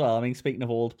on as well. I mean, speaking of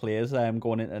old players,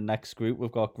 going into the next group,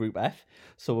 we've got Group F.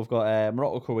 So we've got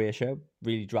Morocco, Croatia,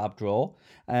 really drab draw,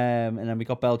 and then we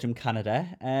got Belgium,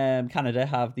 Canada. Canada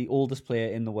have the oldest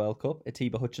player in the World Cup,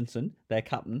 Atiba Hutchinson, their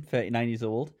captain, 39 years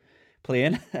old,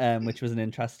 playing, which was an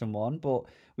interesting one. But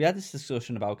we had this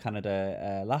discussion about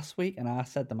Canada last week, and I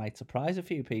said they might surprise a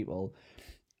few people.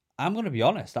 I'm going to be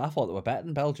honest, I thought they were better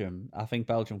than Belgium. I think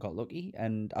Belgium got lucky,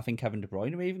 and I think Kevin De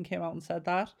Bruyne even came out and said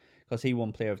that, because he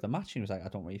won player of the match, and he was like, I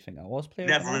don't really think I was player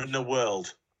of the match. Never in the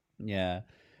world. Yeah.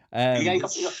 He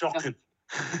got shocking.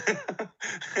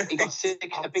 He got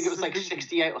I think it was like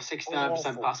 68 or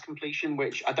 69% pass completion,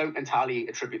 which I don't entirely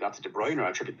attribute that to De Bruyne. I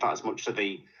attribute that as much to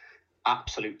the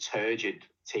absolute turgid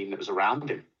team that was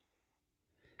around him,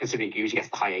 considering he usually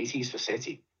gets the high 80s for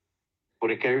City.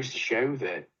 But it goes to show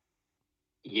that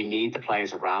you need the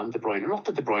players around De Bruyne. Not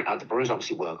that De Bruyne is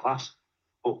obviously world class,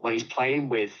 but when he's playing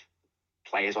with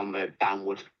players on the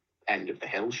downward end of the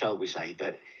hill, shall we say,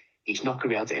 that he's not going to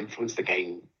be able to influence the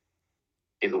game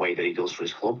in the way that he does for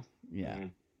his club. Yeah,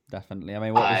 definitely. I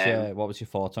mean, what was your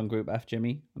thoughts on Group F,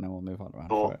 Jimmy? And then we'll move on around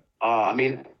for it. I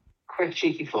mean, quick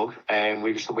cheeky plug.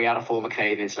 We had a former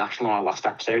Canadian international on our last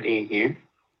episode, Ian Hume,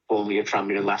 formerly of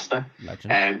Tranmere and Leicester.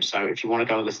 So if you want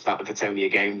to go and listen to that with the Tony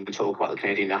again, we talk about the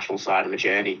Canadian national side and the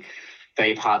journey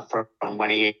they've had from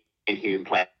when Ian Hume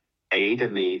played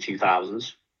in the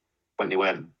 2000s, when they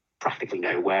were practically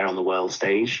nowhere on the world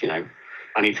stage,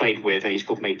 And he played with, and he's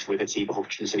good mates with Atiba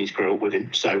Hutchinson. He's grew up with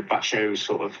him. So that shows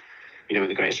sort of, in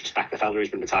the greatest respect, the fella who's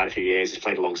been retired a few years, has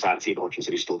played alongside Atiba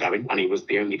Hutchinson, who's still going. And he was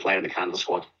the only player in the Canada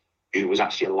squad who was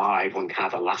actually alive when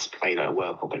Canada last played at a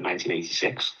World Cup in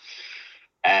 1986.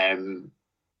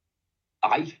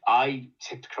 I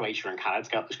tipped Croatia and Canada to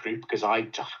get this group because I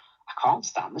can't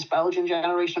stand this Belgian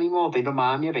generation anymore. They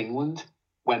remind me of England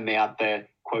when they had the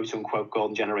quote-unquote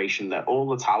golden generation, that all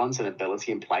the talent and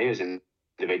ability in players and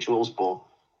individuals, but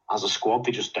as a squad,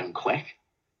 they just don't click.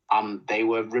 And they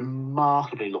were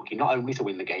remarkably lucky, not only to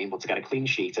win the game, but to get a clean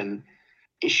sheet. And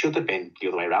it should have been the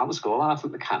other way around the scoreline. I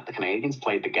think the Canadians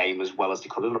played the game as well as they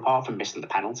could have, apart from missing the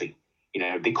penalty.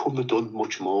 They couldn't have done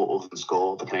much more other than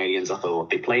score. The Canadians, I thought,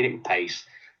 they played it with pace,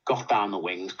 got down the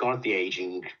wings, got at the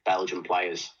ageing Belgian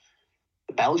players.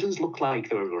 The Belgians looked like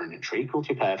they were running a treacle,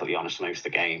 to be perfectly honest, most of the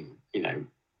game,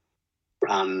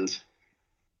 And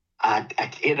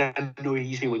it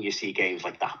annoys me when you see games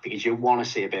like that, because you want to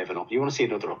see a bit of you want to see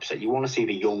another upset. You want to see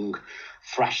the young,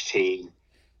 fresh team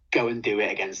go and do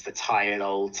it against the tired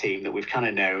old team that we've kind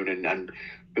of known and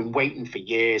been waiting for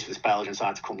years for this Belgian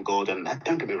side to come good. And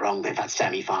don't get me wrong, they've had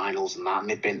semi-finals and that, and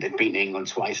they've beaten England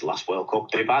twice the last World Cup.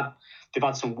 They've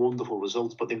had some wonderful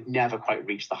results, but they've never quite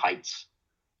reached the heights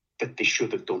that they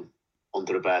should have done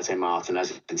under Roberto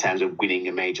Martinez in terms of winning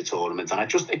a major tournament. And it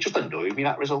just annoyed me,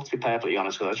 that result, to be perfectly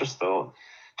honest, because I just thought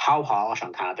how harsh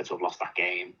on Canada to have lost that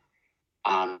game.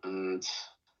 And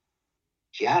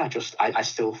yeah, I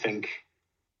still think,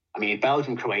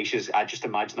 Belgium, Croatia, I just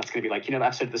imagine that's going to be like, that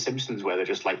episode of The Simpsons where they're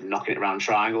just like knocking it around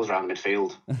triangles around the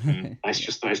midfield. And it's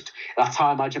just that's how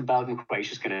I imagine Belgium,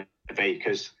 Croatia is going to be,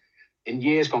 because in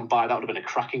years gone by, that would have been a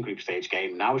cracking group stage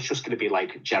game. Now it's just going to be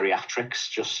like geriatrics,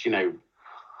 just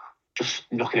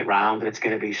knocking it round, and it's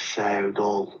going to be so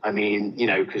dull.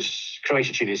 Because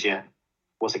Croatia, Tunisia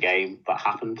was a game that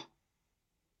happened.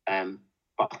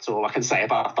 That's all I can say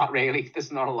about that, really.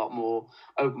 There's not a lot more.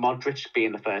 Modric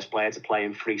being the first player to play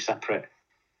in 3 separate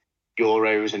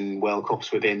Euros and World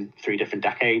Cups within 3 different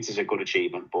decades is a good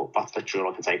achievement, but that's literally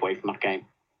all I can take away from that game.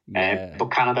 Yeah. But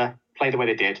Canada played the way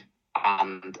they did,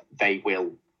 and they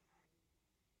will.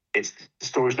 The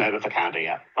story's not over for Canada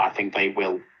yet. I think they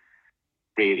will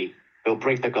really. They'll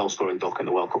break their goal scoring duck in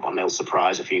the World Cup, and they'll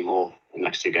surprise a few more in the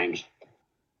next 2 games.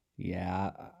 Yeah,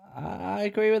 I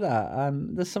agree with that.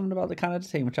 There's something about the Canada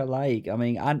team which I like.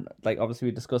 Obviously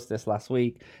we discussed this last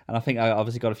week, and I think I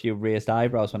obviously got a few raised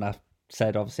eyebrows when I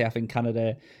said, obviously, I think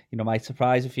Canada, might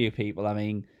surprise a few people.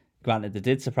 Granted, they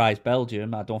did surprise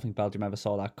Belgium. I don't think Belgium ever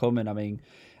saw that coming.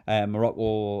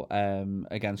 Morocco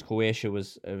against Croatia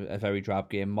was a very drab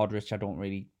game. Modric, I don't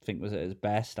really think was at his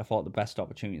best. I thought the best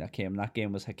opportunity that came in that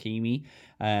game was Hakimi,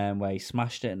 where he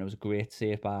smashed it, and it was a great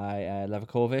save by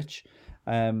Levakovic.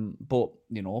 But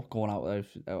going out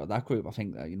of that group, I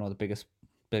think the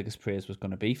biggest praise was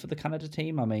going to be for the Canada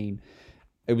team.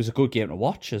 It was a good game to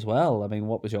watch as well.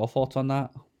 What was your thoughts on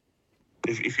that?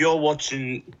 If you're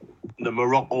watching the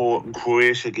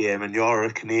Morocco-Croatia game and you're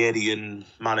a Canadian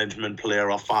management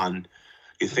player or fan,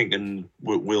 you're thinking,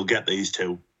 we'll get these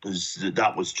two. Because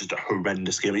that was just a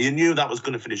horrendous game. You knew that was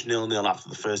going to finish 0-0 after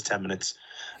the first 10 minutes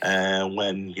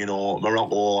when,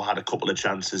 Morocco had a couple of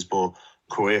chances, but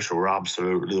Croatia were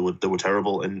absolutely, they were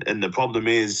terrible. And the problem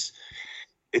is,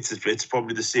 it's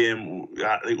probably the same.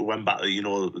 I think we went back,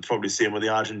 it's probably the same with the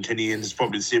Argentinians. It's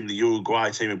probably the same with the Uruguay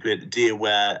team who played today,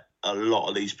 where a lot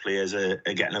of these players are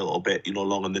getting a little bit,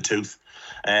 long in the tooth.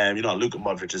 Luka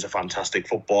Modric is a fantastic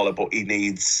footballer, but he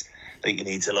needs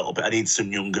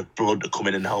some younger blood to come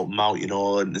in and help him out,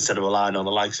 and instead of relying on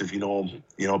the likes of,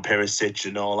 Perisic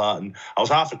and all that. And I was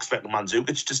half expecting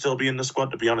Mandzukic to still be in the squad,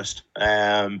 to be honest.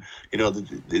 They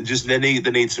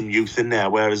need some youth in there,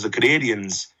 whereas the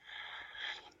Canadians,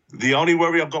 the only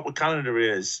worry I've got with Canada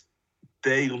is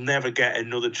they'll never get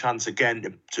another chance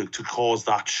again to cause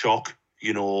that shock.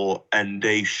 And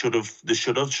they should have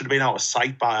been out of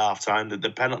sight by half time.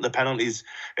 The penalties,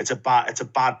 it's a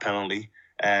bad penalty.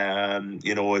 You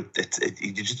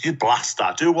just blast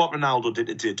that. Do what Ronaldo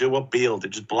did. Do what Bale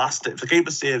did. Just blast it. If the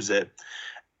keeper saves it,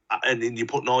 and then you're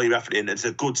putting all your effort in, it's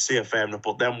a good save, fair enough.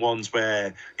 But them ones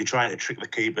where you're trying to trick the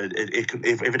keeper,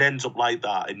 if it ends up like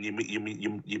that, and you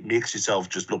makes yourself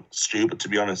just look stupid, to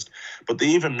be honest. But they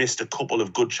even missed a couple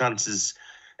of good chances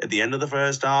at the end of the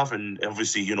first half, and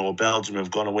obviously, Belgium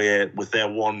have gone away with their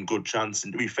one good chance.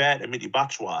 And to be fair to Michy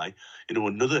Batshuayi,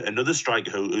 another striker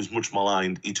who's much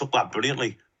maligned, he took that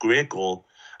brilliantly. Great goal.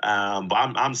 But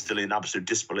I'm still in absolute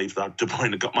disbelief that De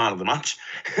Bruyne got man of the match.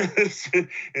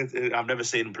 I've never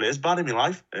seen him play as bad in my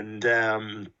life.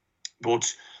 And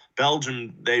but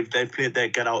Belgium, they've played their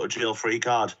get out of jail free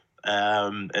card,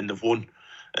 and they've won.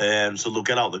 So they'll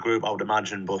get out of the group, I would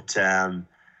imagine. But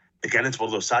again, it's one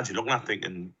of those sides you're looking at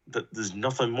thinking that there's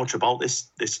nothing much about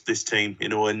this team, you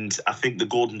know. And I think the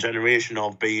golden generation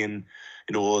of being,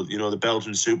 you know, the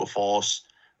Belgian super force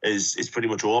is pretty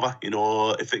much over. You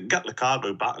know, if it can get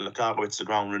Lukaku back and Lukaku hits the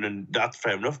ground running, that's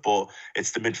fair enough. But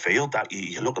it's the midfield that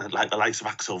you're looking at, like the likes of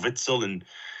Axel Witsel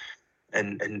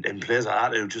and players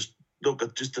like that who just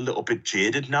look just a little bit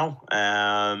jaded now.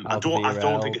 I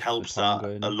don't think it helps that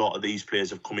a lot of these players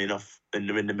have come in in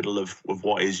the middle of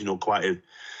what is, you know, quite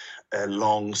a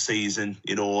long season,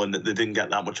 you know, and they didn't get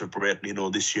that much of a break, you know,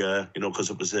 this year, you know, because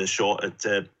it was a shorter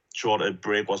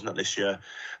break, wasn't it, this year?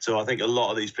 So I think a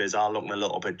lot of these players are looking a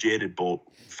little bit jaded, but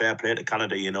fair play to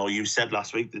Canada. You know, you said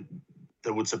last week that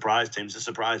they would surprise teams. They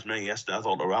surprised me yesterday. I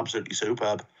thought they were absolutely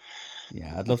superb.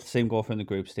 Yeah, I'd love to see them go from the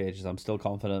group stages. I'm still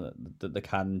confident that they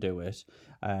can do it.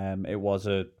 It was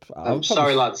a...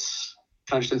 Sorry, lads.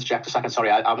 Can I just interject a second? Sorry,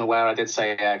 I'm aware I did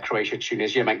say Croatia,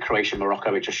 Tunisia. I meant Croatia,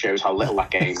 Morocco. It just shows how little that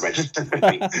game registered with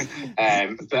me.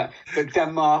 But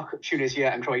Denmark, Tunisia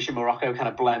and Croatia, Morocco kind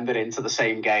of blended into the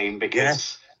same game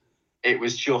because it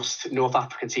was just North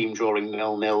African team drawing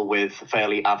 0-0 with a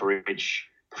fairly average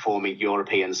performing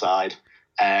European side.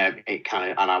 And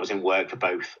I was in work for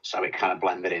both, so it kind of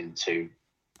blended into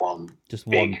one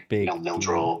big 0-0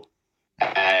 draw.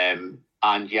 And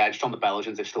yeah, just on the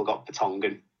Belgians, they've still got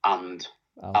Vertonghen and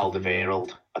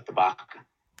Alderweireld at the back.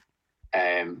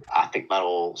 I think that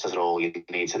all says it all you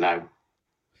need to know,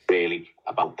 really,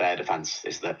 about their defence,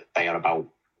 is that they are about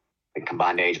a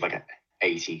combined age of like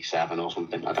 87 or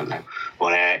something. I don't know.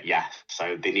 But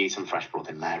so they need some fresh blood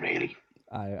in there, really.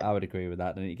 I would agree with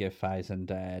that. They need to give Faiz and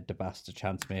Debast a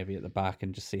chance maybe at the back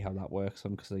and just see how that works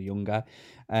on because they're younger.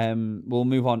 We'll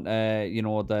move on to,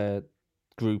 the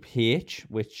Group H,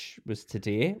 which was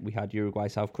today. We had Uruguay,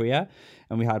 South Korea,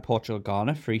 and we had Portugal,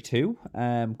 Ghana,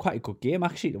 3-2. Quite a good game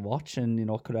actually to watch, and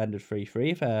could have ended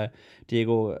 3-3 if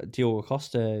Diogo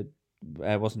Costa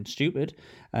wasn't stupid.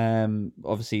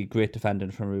 Obviously, great defending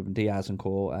from Ruben Diaz and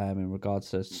co. In regards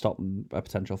to stopping a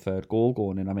potential third goal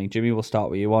going in. I mean, Jimmy, we'll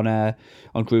start with you on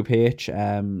Group H.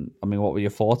 What were your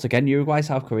thoughts? Again, Uruguay,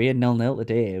 South Korea, 0-0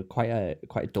 today. Quite a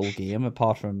dull game,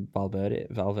 apart from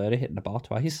Valverde hitting the bar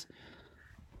twice.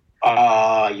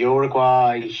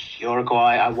 Uruguay,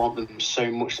 I want them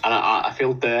so much, and I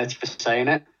feel dirty for saying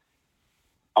it.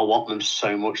 I want them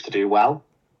so much to do well,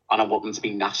 and I want them to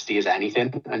be nasty as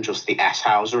anything, and just the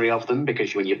S-housery of them,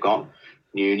 because when you've got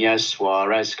Nunez,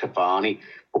 Suarez, Cavani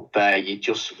up there, you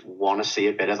just want to see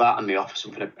a bit of that, and they offer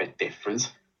something a bit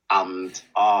different. And,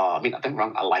 I don't get me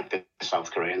wrong, I like the South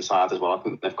Korean side as well. I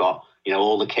think they've got,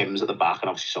 all the Kims at the back, and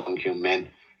obviously Son Heung-min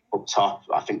up top.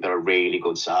 I think they're a really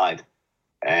good side.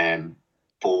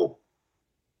 But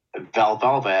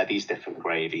Valverde's different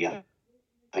gravy. I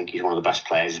think he's one of the best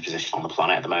players in position on the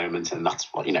planet at the moment, and that's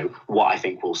what I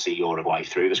think will see Uruguay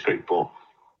through this group. But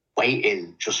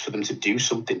waiting just for them to do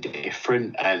something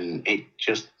different, and it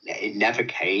never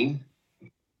came.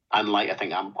 And like I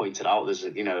think Anne pointed out, there's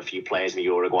a few players in the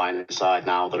Uruguayan side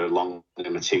now that are long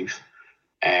in the tooth,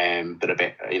 that are a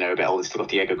bit older. Still got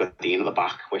Diego Godin at the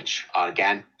back, which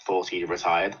again thought he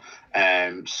retired.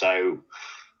 They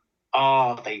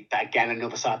again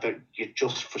another side that you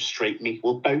just frustrate me.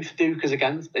 Well, both do, because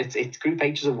again, it's Group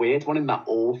H is a weird one in that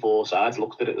all four sides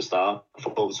looked at it at the start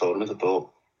before the tournament. I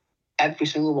thought every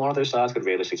single one of those sides could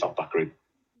realistically top that group,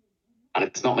 and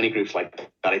it's not many groups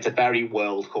like that. It's a very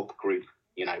World Cup group,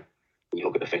 when you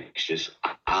look at the fixtures.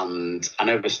 And I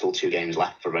know there's still 2 games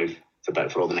left for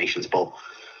all the nations, but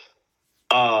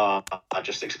I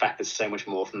just expected so much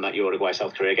more from that Uruguay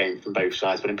South Korea game from both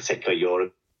sides, but in particular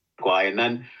Uruguay. And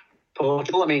then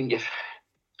Portugal,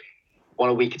 what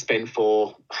a week it's been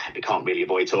for, we can't really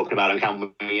avoid talking about him,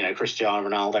 can we? Cristiano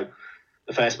Ronaldo,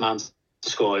 the first man to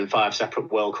score in 5 separate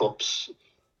World Cups.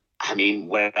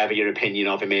 Wherever your opinion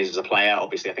of him is as a player,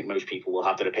 obviously I think most people will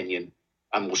have their opinion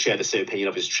and will share the same opinion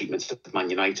of his treatment at Man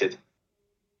United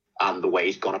and the way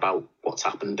he's gone about what's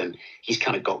happened. And he's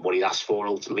kind of got what he asked for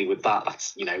ultimately with that.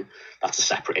 That's a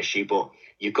separate issue, but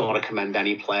you've got to commend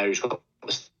any player who's got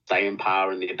the staying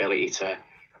power and the ability to,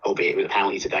 albeit with a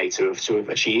penalty today, to have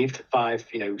achieved 5,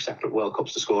 separate World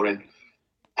Cups to score in.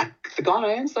 The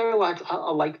Ghanaians, though,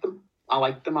 I like them. I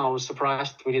was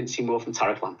surprised we didn't see more from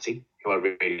Tariq Lamptey, who I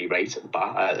really rate at the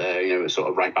back, sort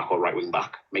of right back or right wing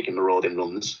back, making marauding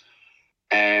runs.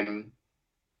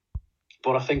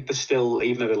 But I think there's still,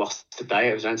 even though they lost today,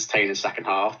 it was an entertaining second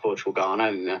half, Portugal, Ghana.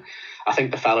 And I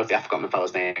think I've forgotten the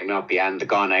fella's name now at the end, the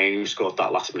Ghanaian who scored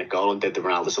that last minute goal and did the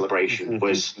Ronaldo celebration,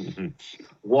 was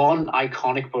 1,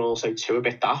 iconic, but also 2, a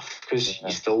bit daft, because you're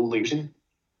still losing.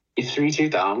 You're 3-2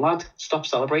 down, lad. Stop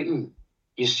celebrating.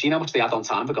 You've seen how much they had on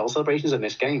time for goal celebrations in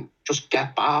this game. Just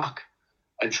get back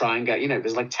and try and get,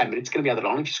 there's like 10 minutes going to be added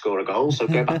on if you score a goal, so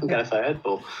go back and get a third.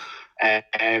 But I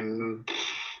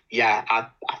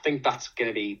think that's going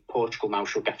to be Portugal now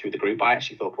should get through the group. I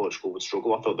actually thought Portugal would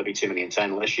struggle. I thought there'd be too many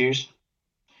internal issues.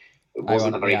 It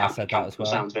wasn't a very happy camp from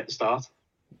sounds of it at the start.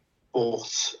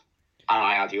 But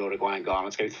I had Uruguay and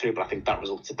Ghana to go through, but I think that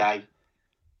result today,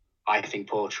 I think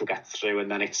Portugal gets through, and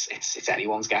then it's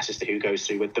anyone's guess as to who goes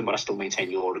through with them, but I still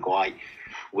maintain Uruguay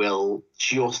will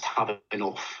just have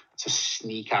enough to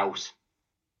sneak out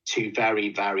two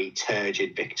very, very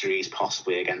turgid victories,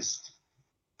 possibly against,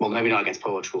 well, maybe not against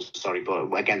Portugal, sorry,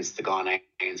 but against the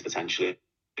Ghanaians potentially,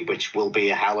 which will be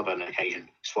a hell of an occasion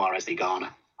as far as the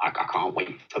Ghana. I can't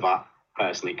wait for that,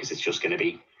 personally, because it's just going to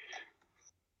be,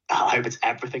 I hope it's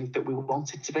everything that we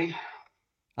want it to be.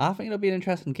 I think it'll be an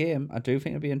interesting game. I do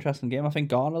think it'll be an interesting game. I think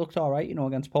Ghana looked all right,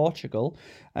 against Portugal.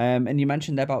 And you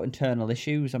mentioned there about internal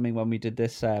issues. I mean, when we did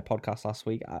this podcast last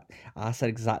week, I said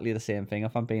exactly the same thing,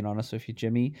 if I'm being honest with you,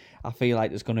 Jimmy. I feel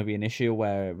like there's going to be an issue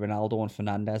where Ronaldo and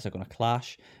Fernandes are going to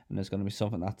clash, and there's going to be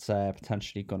something that's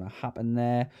potentially going to happen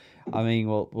there. I mean,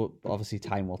 we'll obviously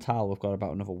time will tell. We've got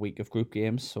about another week of group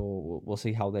games, so we'll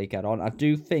see how they get on. I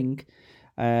do think,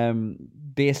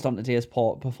 based on today's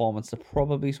performance, the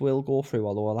probably will go through,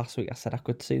 although last week I said I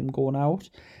could see them going out.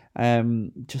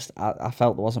 I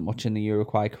felt there wasn't much in the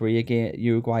Uruguay-Korea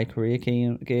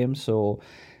game, so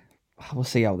we'll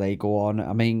see how they go on.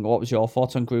 I mean, what was your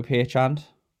thoughts on Group H, and?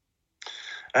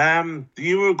 The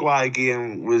Uruguay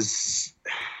game was,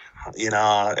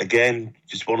 again,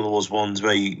 just one of those ones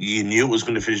where you knew it was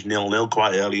going to finish 0-0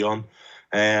 quite early on.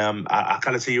 I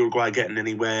kind of see Uruguay getting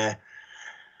anywhere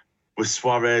with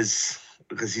Suarez,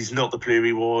 because he's not the player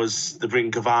he was. They bring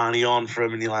Cavani on for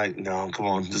him, and you're like, no, come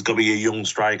on, there's got to be a young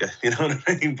striker, you know what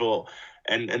I mean? But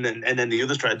and then the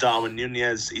other striker, Darwin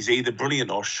Nunez, he's either brilliant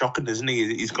or shocking, isn't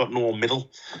he? He's got no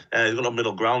middle. He's got no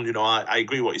middle ground. I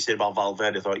agree with what you said about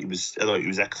Valverde. I thought he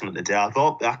was excellent today.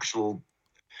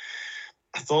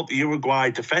 I thought the Uruguay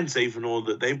defence, even though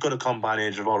that they've got a combined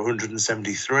age of about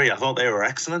 173, I thought they were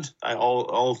excellent.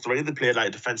 All three of them played like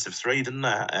a defensive three, didn't they?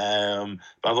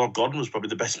 But I thought Godwin was probably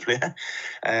the best player.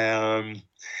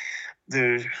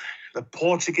 The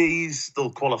Portuguese,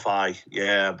 they'll qualify,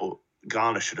 yeah, but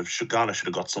Ghana should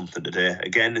have got something today.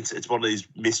 Again, it's one of these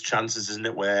missed chances, isn't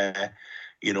it, where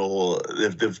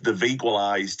they've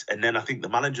equalised, and then I think the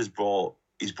manager's brought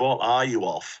Ayew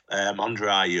off, Andre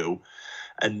Ayew.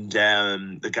 And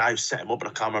the guy who set him up,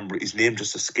 and I can't remember his name,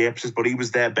 just escapes us, but he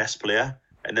was their best player.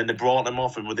 And then they brought him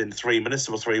off, and within 3 minutes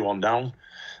they were 3-1 down.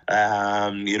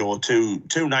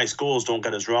 Two nice goals, don't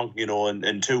get us wrong,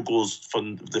 and 2 goals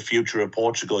from the future of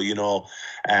Portugal,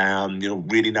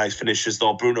 really nice finishes.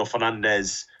 Though Bruno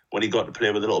Fernandes, when he got to play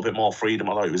with a little bit more freedom,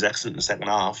 I thought he was excellent in the second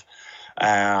half.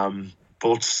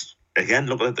 But again,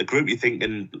 looking at the group, you're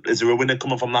thinking, is there a winner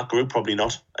coming from that group? Probably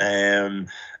not.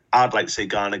 I'd like to see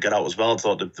Ghana get out as well. I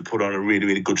thought they put on a really,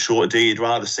 really good show today. You'd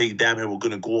rather see them who were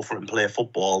going to go for it and play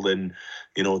football than,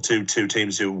 two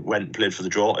teams who went and played for the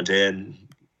draw today. And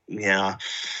yeah,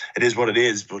 it is what it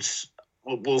is. But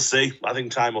we'll see. I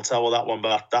think time will tell with that one.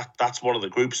 But that's one of the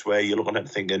groups where you're looking at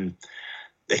thinking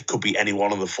it could be any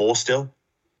one of the 4 still.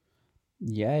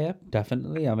 Yeah,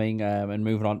 definitely. I mean, and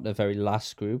moving on to the very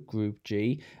last group, Group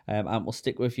G, and we'll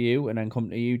stick with you and then come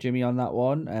to you, Jimmy, on that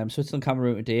one. Switzerland,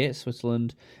 Cameroon today.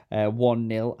 Switzerland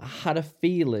 1-0. I had a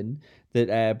feeling that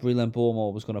Brélin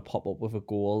Mbeumo was going to pop up with a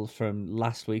goal from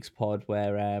last week's pod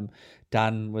where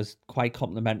Dan was quite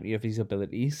complimentary of his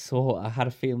abilities. So I had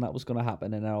a feeling that was going to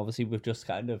happen. And then obviously we've just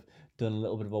kind of done a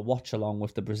little bit of a watch along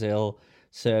with the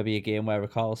Brazil-Serbia game where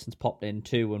Richarlison's popped in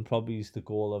too and probably is the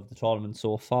goal of the tournament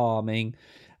so far. I mean,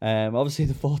 obviously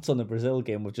the thoughts on the Brazil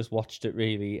game, we've just watched it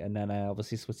really, and then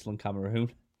obviously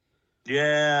Switzerland-Cameroon.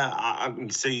 Yeah, I can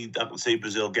see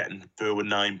Brazil getting through with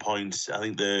 9 points. I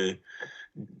think the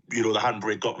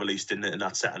handbrake got released in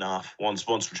that second half. Once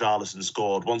Richarlison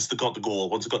scored, once they got the goal,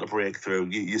 once they got the breakthrough,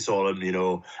 you saw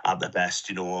them, at their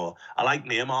best. I like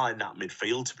Neymar in that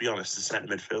midfield, to be honest, the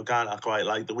centre midfield. I quite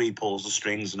like the way he pulls the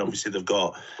strings, and obviously they've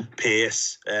got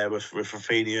pace with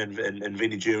Rafinha and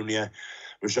Vinny Jr.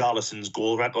 Richarlison's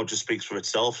goal record just speaks for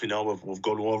itself. We've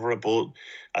gone over it, but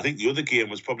I think the other game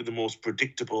was probably the most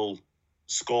predictable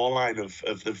scoreline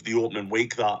of the opening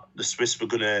week, that the Swiss were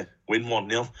going to win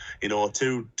 1-0.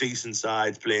 2 decent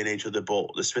sides playing each other, but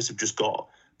the Swiss have just got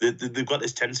they've got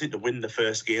this tendency to win the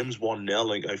first games 1-0,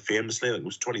 like famously, it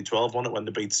was 2012 wasn't it, when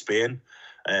they beat Spain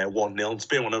 1-0.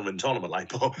 Spain won the tournament,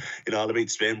 but they beat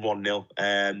Spain 1-0,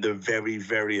 and they're very,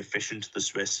 very efficient, the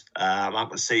Swiss. I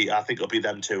think it'll be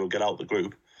them two who get out the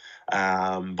group,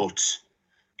 but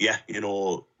yeah,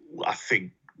 I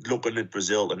think looking at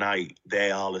Brazil tonight, they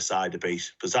are the side to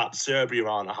beat, because that Serbia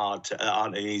aren't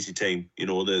an easy team. You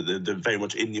know, they're very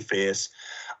much in your face,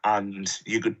 and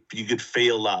you could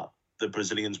feel that the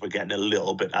Brazilians were getting a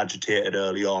little bit agitated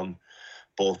early on,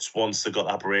 but once they got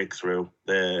that breakthrough,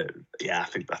 I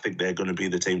think they're going to be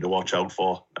the team to watch out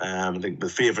for. I think the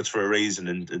favourites for a reason,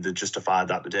 and they justified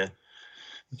that today.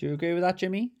 Do you agree with that,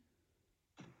 Jimmy?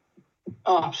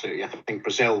 Oh, absolutely. I think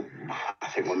Brazil,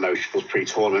 were most people's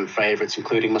pre-tournament favourites,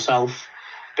 including myself.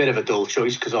 Bit of a dull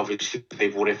choice because obviously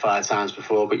they've won it 5 times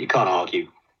before, but you can't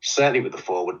argue. Certainly with the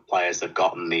forward players they've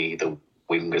got and the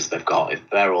wingers they've got, if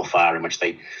they're all firing, which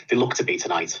they look to be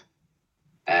tonight.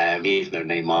 Even though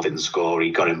Neymar didn't score,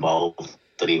 he got involved,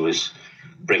 that he was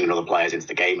bringing other players into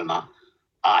the game and that.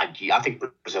 I think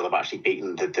Brazil have actually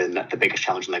beaten the biggest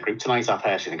challenge in their group tonight. I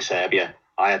personally think Serbia.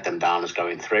 I had them down as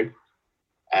going through.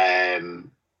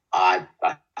 I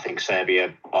think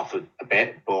Serbia offered a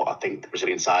bit, but I think the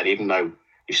Brazilian side, even though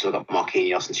you've still got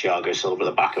Marquinhos and Thiago Silva at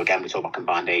the back, again, we talk about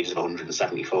combined ages of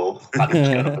 174. That number's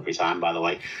going up every time, by the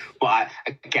way. But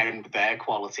again, with their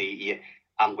quality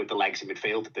and with the legs in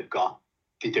midfield that they've got,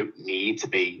 they don't need to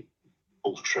be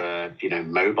ultra,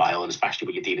 mobile, and especially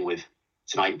when you're dealing with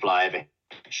tonight Vlahovic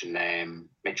and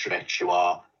Mitrovic, who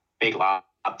are big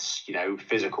lads,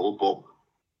 physical, but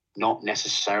not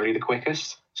necessarily the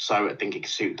quickest. So I think it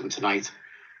could suit them tonight.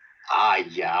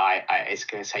 It's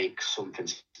going to take something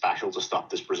special to stop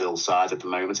this Brazil side at the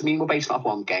moment. I mean, we're based off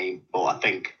one game, but I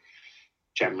think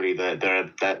generally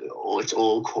it's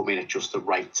all coming at just the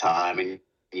right time. And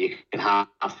you can have,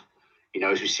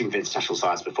 as we've seen with international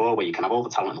sides before, where you can have all the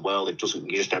talent in the world,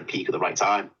 you just don't peak at the right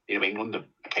time. England,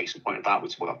 a case in point of that,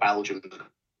 we've got Belgium,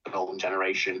 the golden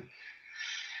generation.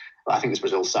 But I think this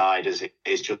Brazil side is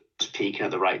just peaking at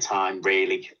the right time,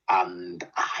 really. And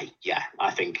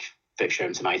I think they've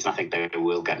shown tonight, and I think they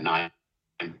will get 9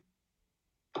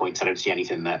 points. I don't see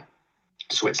anything that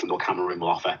Switzerland or Cameroon will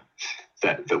offer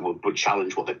that would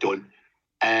challenge what they've done.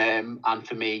 And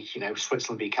for me,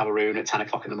 Switzerland beat Cameroon at 10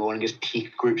 o'clock in the morning is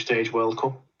peak group stage World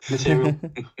Cup material.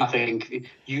 I think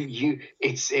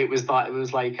it was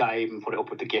like I even put it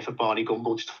up with the gif of Barney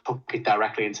Gumble, just took it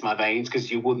directly into my veins, because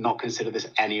you would not consider this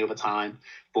any other time,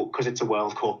 but because it's a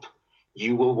World Cup,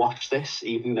 you will watch this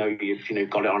even though you've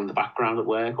got it on in the background at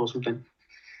work or something.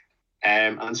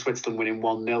 And Switzerland winning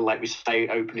 1-0, like we say,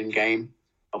 opening game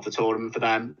of the tournament for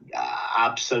them.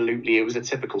 Absolutely, it was a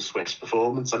typical Swiss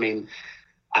performance. I mean,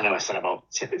 I know I said about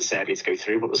tipping Serbia to go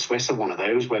through, but the Swiss are one of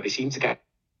those where they seem to get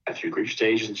through group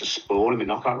stages and just spawn in the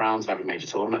knockout rounds of every major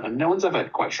tournament, and no one's ever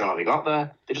quite sure how they got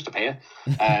there. They just appear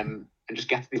and just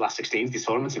get to the last 16 of these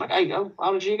tournaments and you're like, hey,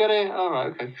 how did you get it? All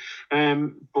right, okay.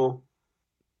 But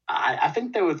I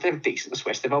think they're decent, the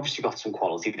Swiss. They've obviously got some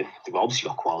quality. They've obviously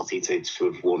got quality to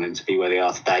have won and to be where they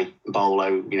are today.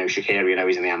 Bolo, Shaqiri,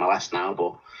 he's in the MLS now,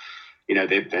 but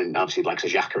they've been obviously like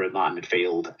Xhaka and that in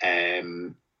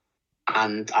midfield.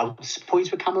 And I was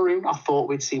disappointed with Cameroon. I thought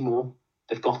we'd see more.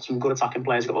 They've got some good attacking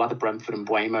players. They've got like Brentford and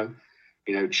Buemo.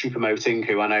 Choupo-Moting,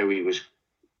 who I know he was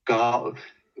got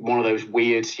one of those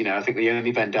weird, I think the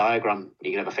only Venn diagram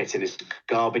you can ever fit in is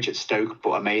garbage at Stoke,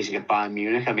 but amazing at Bayern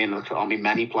Munich. I mean,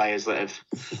 many players that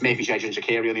have, maybe Xhaka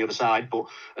Shaqiri on the other side, but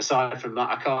aside from that,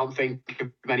 I can't think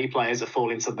of many players that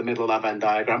fall into the middle of that Venn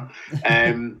diagram.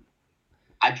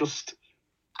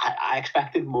 I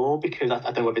expected more, because I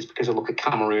don't know if it's because I look at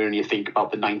Cameroon and you think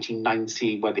about the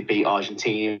 1990 where they beat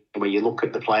Argentina, where you look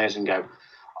at the players and go,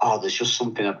 oh, there's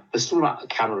something about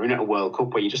Cameroon at a World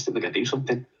Cup where you just think they're going to do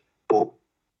something. But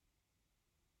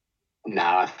no,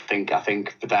 I think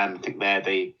for them, I think they're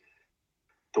the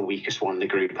weakest one in the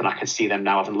group, and I can see them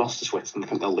now having lost to Switzerland. I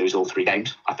think they'll lose all 3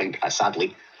 games. I think,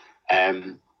 sadly,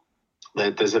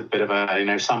 there's a bit of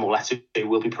a, Samuel Eto'o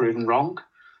will be proven wrong.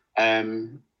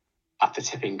 After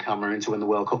tipping Cameroon to win the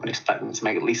World Cup and expecting them to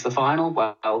make at least the final,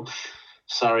 well,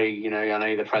 sorry, I know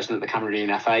you're the president of the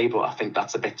Cameroon FA, but I think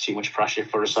that's a bit too much pressure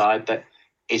for a side that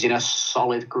is in a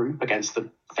solid group against the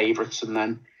favourites and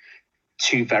then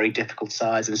 2 very difficult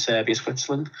sides in Serbia,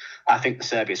 Switzerland. I think the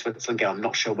Serbia-Switzerland game, I'm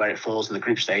not sure where it falls in the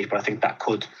group stage, but I think that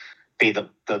could be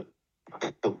the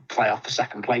playoff for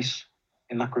second place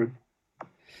in that group.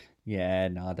 Yeah,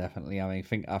 no, definitely. I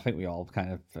think we all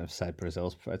kind of have said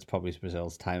it's probably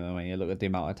Brazil's time. And when you look at the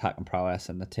amount of attack and prowess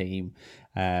in the team,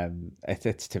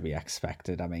 it's to be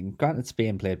expected. I mean, granted,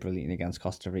 Spain played brilliantly against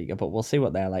Costa Rica, but we'll see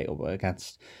what they're like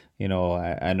against,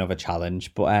 another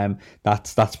challenge. But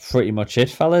that's pretty much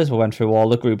it, fellas. We went through all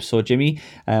the groups. So, Jimmy,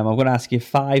 I'm going to ask you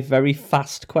 5 very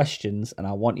fast questions, and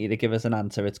I want you to give us an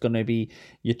answer. It's going to be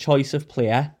your choice of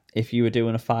player if you were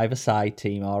doing a 5-a-side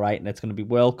team, all right, and it's going to be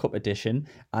World Cup edition,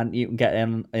 and you can get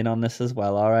in on this as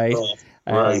well, all right?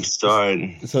 Right,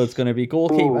 So it's going to be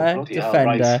goalkeeper,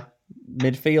 defender,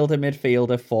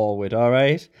 midfielder, forward, all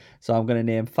right? So I'm going to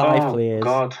name 5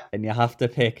 players, and you have to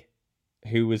pick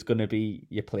who was going to be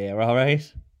your player, all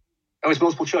right? Oh, it's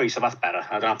multiple choice, so that's better.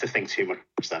 I don't have to think too much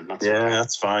then.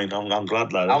 That's fine. I'm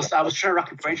glad, lad. I was trying to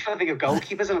rack a brain, trying to think of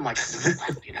goalkeepers, and I'm like,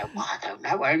 you know what? I don't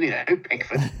know. I only know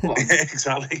Pickford.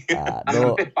 Exactly. I'm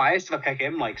a bit biased if I pick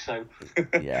him, like, so.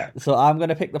 Yeah, so I'm going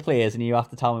to pick the players, and you have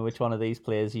to tell me which one of these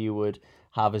players you would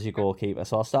have as your goalkeeper.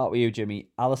 So I'll start with you, Jimmy.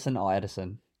 Alisson or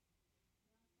Ederson?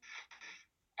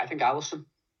 I think Alisson.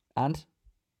 And?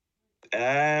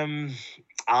 I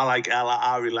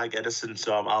really like Ederson,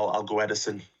 so I'll go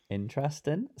Ederson.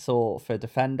 Interesting. So for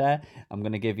defender, I'm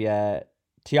going to give you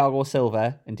Thiago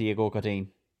Silva and Diego Godin.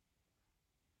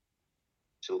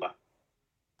 Silva.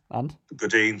 And?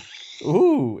 Godin.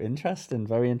 Ooh, interesting.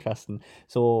 Very interesting.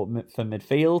 So for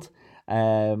midfield,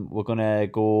 we're going to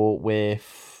go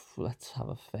with, let's have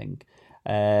a think,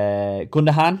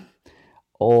 Gundogan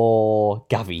or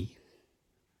Gavi.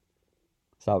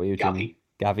 Start with you, Jimmy.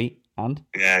 Gavi. And?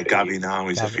 Yeah, Gavi now.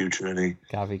 He's a future, isn't he?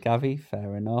 Gavi.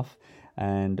 Fair enough.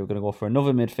 And we're going to go for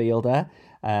another midfielder.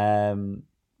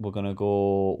 We're going to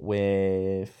go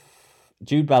with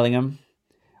Jude Bellingham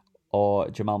or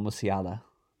Jamal Musiala.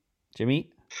 Jimmy?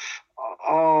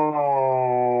 Oh,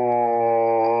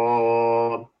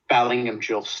 Bellingham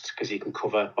just, because he can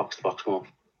cover box-to-box more.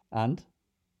 And?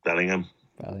 Bellingham.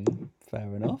 Fair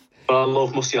enough. But I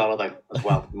love Musiala, though, as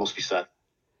well, must be said.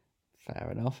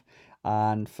 Fair enough.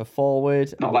 And for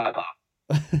forward... Not like that.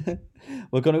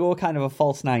 We're going to go kind of a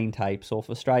false 9 type. So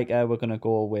for striker, we're going to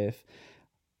go with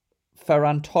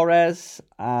Ferran Torres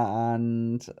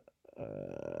and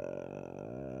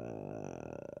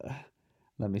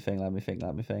let me think.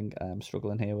 I'm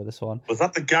struggling here with this one. Was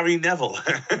that the Gary Neville?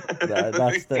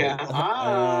 That's the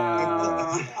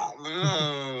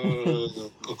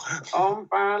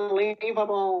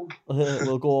unbelievable.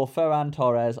 We'll go Ferran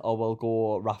Torres or we'll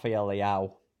go Rafael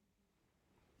Leao.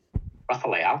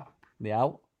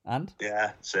 Leao and?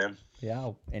 Yeah, same.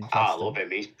 Leao, interesting. I love him.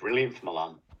 He's brilliant for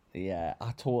Milan. Yeah,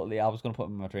 I was going to put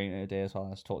him in my dream today as well.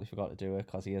 I just totally forgot to do it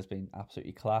because he has been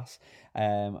absolutely class.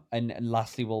 And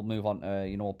lastly, we'll move on to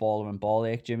baller and ball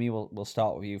ache. Jimmy, we'll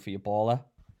start with you for your baller.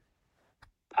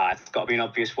 It's got to be an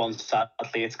obvious one.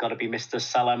 Sadly, it's got to be Mr.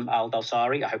 Salem Al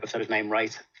Dawsari. I hope I said his name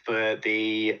right. For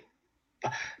the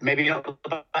maybe not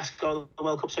the best goal of the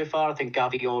World Cup so far. I think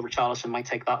Gavi or Richarlison might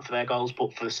take that for their goals,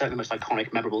 but for the certainly most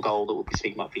iconic, memorable goal that we'll be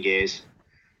speaking about for years.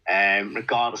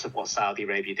 Regardless of what Saudi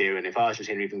Arabia do, and if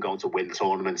Argentina are even going to win the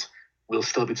tournament, we'll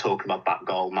still be talking about that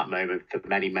goal and that moment for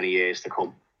many, many years to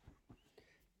come.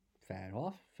 Fair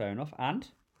enough. And?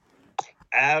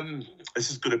 This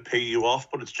is going to pee you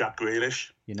off, but it's Jack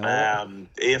Grealish.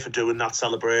 Here for doing that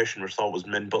celebration, which I thought was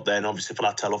mint, but then obviously for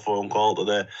that telephone call to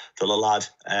the lad,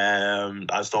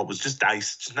 I just thought was just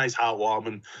nice,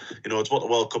 heartwarming. It's what the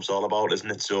World Cup's all about,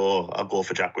 isn't it? So I'll go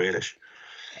for Jack Grealish.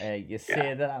 You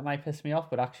say that might piss me off,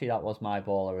 but actually that was my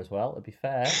baller as well, to be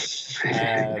fair.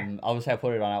 Obviously I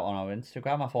put it on our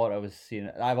Instagram. I thought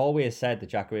I've always said that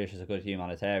Jack Grealish is a good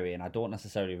humanitarian. I don't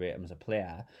necessarily rate him as a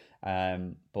player,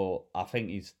 but I think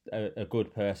he's a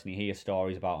good person. You hear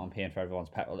stories about him paying for everyone's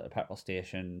petrol at the petrol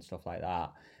station and stuff like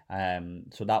that.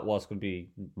 So that was going to be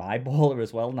my baller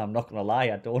as well, and I'm not going to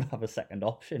lie, I don't have a second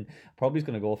option. Probably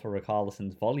going to go for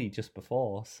Richarlison's volley just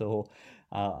before, so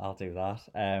I'll do that.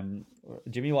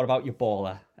 Jimmy, what about your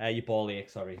baller? Your ball ache,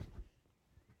 sorry.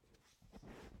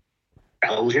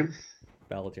 Belgium.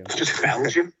 Just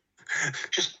Belgium.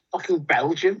 Just fucking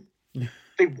Belgium.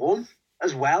 They won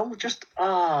as well. Just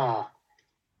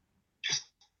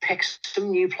pick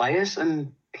some new players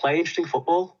and play interesting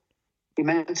football. You're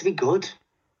meant to be good.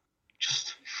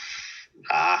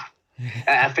 I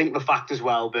think the fact as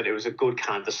well that it was a good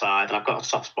Canada side, and I've got a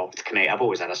soft spot for Canada. I've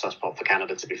always had a soft spot for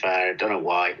Canada, to be fair. I don't know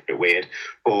why, a bit weird.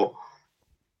 But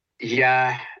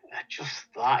yeah, just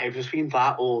that. It was between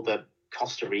that or the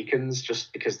Costa Ricans,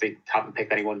 just because they haven't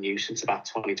picked anyone new since about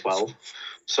 2012.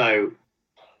 So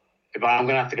if I'm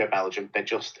going to have to go Belgium, the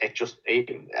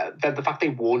fact they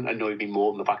won annoyed me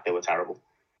more than the fact they were terrible.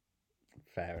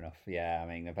 Fair enough. Yeah, I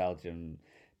mean, the Belgium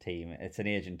team, it's an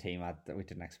Asian team. We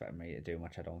didn't expect me to do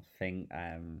much, I don't think.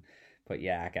 But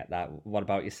yeah, I get that. What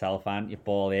about yourself, Ant? Your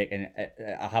ball ache, and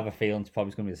I have a feeling it's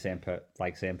probably going to be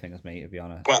the same thing as me, to be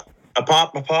honest. Well,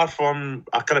 apart from,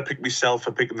 I kind of picked myself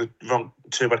for picking the wrong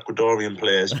two Ecuadorian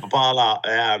players. Apart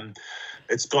that,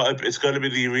 It's got to be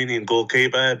the Iranian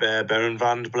goalkeeper,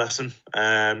 Berenvand, bless him.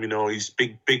 He's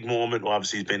big moment. Well,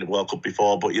 obviously he's been at World Cup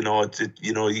before, but you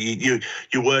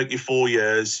work your 4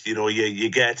 years. You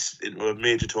get into a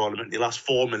major tournament. You last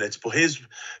 4 minutes. But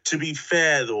to be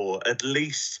fair though, at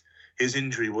least his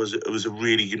injury was a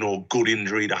really good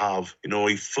injury to have.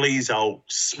 He flees out,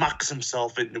 smacks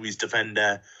himself into his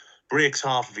defender, breaks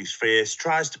half of his face,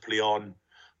 tries to play on,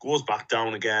 goes back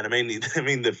down again. I mean,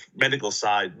 the medical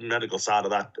side of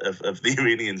that of the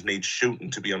Iranians needs shooting,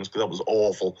 to be honest, because that was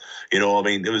awful. There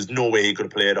was no way he could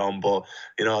have played on. But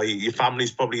your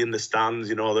family's probably in the stands.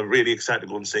 They're really excited to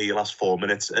go and see your last 4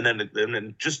 minutes, and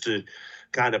then just to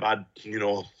kind of add,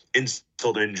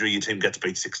 insult to injury, your team gets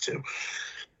beat 6-2.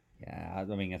 Yeah,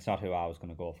 I mean, it's not who I was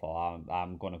going to go for.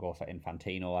 I'm going to go for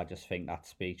Infantino. I just think that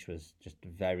speech was just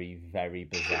very, very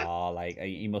bizarre. Like,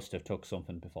 he must have took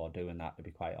something before doing that, to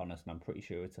be quite honest, and I'm pretty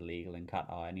sure it's illegal in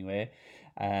Qatar anyway.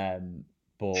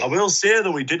 But I will say,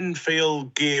 though, he didn't feel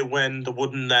gay when they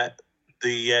wouldn't let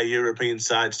the European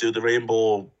sides do the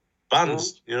rainbow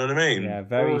bands. You know what I mean? Yeah,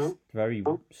 very, very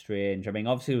strange. I mean,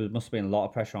 obviously, there must have been a lot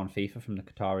of pressure on FIFA from the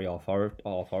Qatari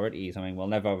authorities. I mean, we'll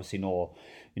never obviously know,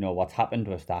 what's happened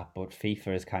with that, but FIFA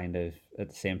has kind of, at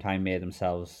the same time, made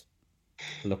themselves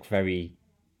look very,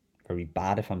 very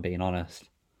bad, if I'm being honest.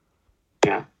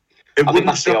 Yeah. It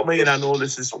wouldn't shock me, and I know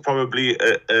this is probably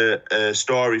a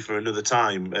story for another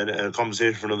time and a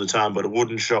conversation for another time, but it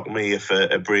wouldn't shock me if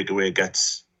a breakaway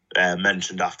gets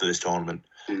mentioned after this tournament.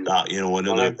 That,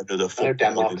 another football.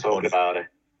 Denmark talking about it.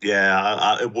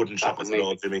 Yeah, it wouldn't shock us at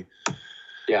all, Jimmy.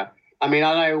 Yeah. I mean,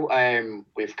 I know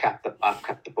I've kept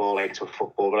the ball ache to a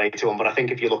football-related one, but I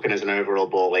think if you're looking as an overall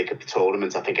ball ache at the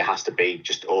tournament, I think it has to be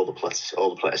just all the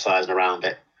politicising around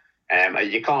it.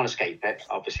 You can't escape it.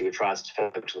 Obviously, we tried to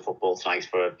focus on the football tonight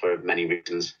for many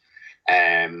reasons.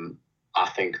 I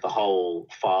think the whole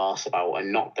farce about,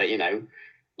 and not that,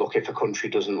 look, if a country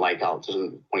doesn't want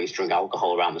you to drink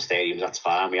alcohol around the stadiums, that's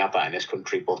fine. We have that in this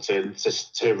country. But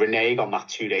to renege on that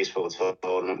 2 days before the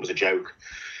tournament was a joke.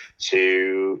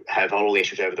 To have all the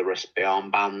issues over the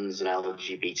armbands and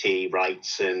LGBT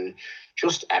rights and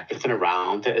just everything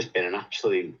around it has been an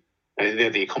absolute...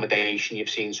 The accommodation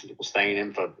you've seen some people staying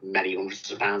in for many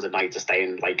hundreds of pounds a night to stay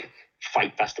in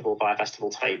fire festival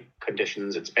type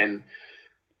conditions. It's been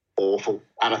awful.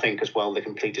 And I think as well the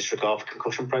complete disregard for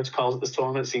concussion protocols at this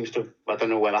tournament seems to... I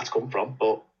don't know where that's come from,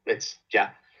 but it's...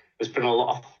 There's been a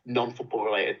lot of non-football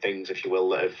related things, if you will,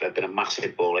 that have been a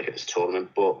massive ball ache at this tournament.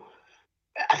 But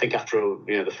I think after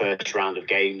the first round of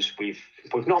games, we've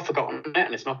not forgotten it,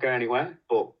 and it's not going anywhere.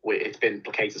 But it's been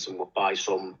placated somewhat by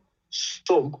some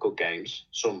good games,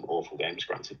 some awful games,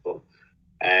 granted. But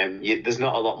there's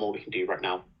not a lot more we can do right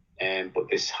now. But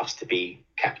this has to be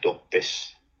kept up.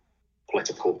 This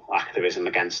political activism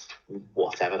against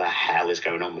whatever the hell is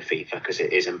going on with FIFA, because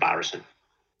it is embarrassing.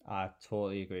 I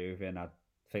totally agree with you, and I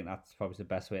think that's probably the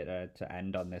best way to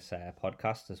end on this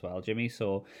podcast as well, Jimmy.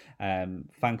 So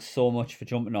thanks so much for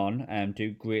jumping on.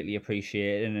 Do greatly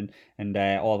appreciate it, and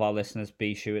all of our listeners,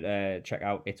 be sure to check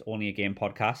out It's Only a Game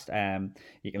podcast.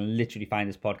 You can literally find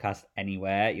this podcast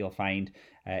anywhere. You'll find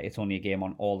It's Only a Game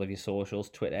on all of your socials: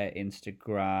 Twitter,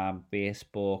 Instagram,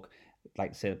 Facebook.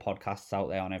 Like I say, the podcast's out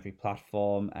there on every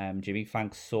platform. Jimmy,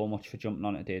 thanks so much for jumping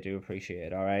on today. Do appreciate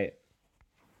it. All right.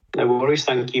 No worries.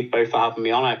 Thank you both for having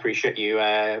me on. I appreciate you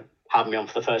having me on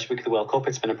for the first week of the World Cup.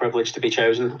 It's been a privilege to be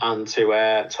chosen and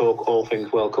to talk all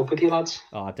things World Cup with you lads.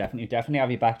 Oh, definitely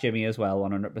have you back, Jimmy, as well,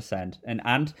 100%.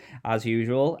 And as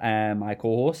usual, my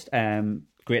co-host,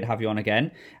 great to have you on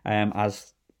again,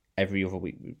 as every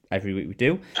week we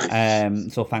do.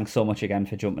 So thanks so much again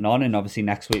for jumping on. And obviously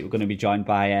next week we're going to be joined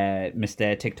by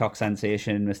Mr. TikTok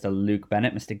sensation, Mr. Luke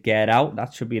Bennett, Mr. Get Out.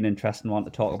 That should be an interesting one to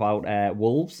talk about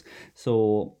Wolves.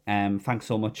 So thanks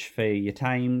so much for your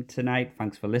time tonight.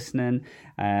 Thanks for listening.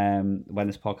 When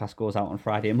this podcast goes out on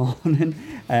Friday morning.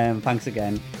 Thanks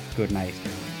again. Good night.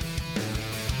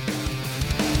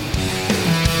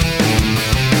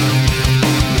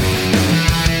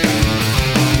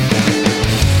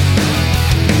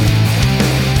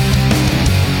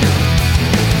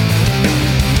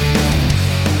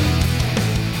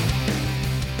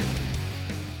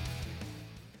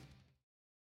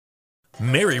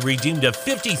 Mary redeemed a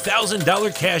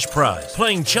 $50,000 cash prize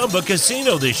playing Chumba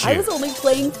Casino this year. I was only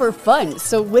playing for fun,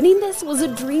 so winning this was a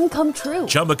dream come true.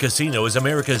 Chumba Casino is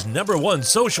America's #1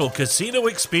 social casino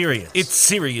experience. It's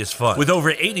serious fun. With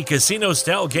over 80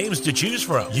 casino-style games to choose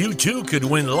from, you too could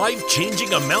win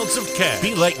life-changing amounts of cash.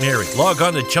 Be like Mary. Log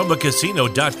on to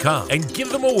ChumbaCasino.com and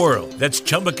give them a whirl. That's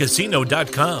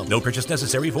ChumbaCasino.com. No purchase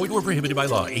necessary. Void or prohibited by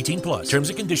law. 18+. Terms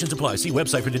and conditions apply. See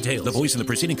website for details. The voice in the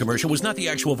preceding commercial was not the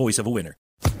actual voice of a winner.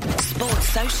 Sports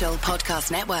Social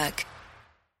Podcast Network.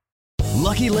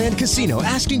 Lucky Land Casino,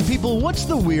 asking people, what's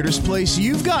the weirdest place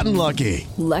you've gotten lucky?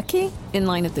 Lucky? In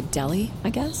line at the deli, I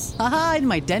guess? Aha, in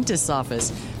my dentist's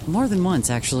office. More than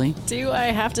once, actually. Do I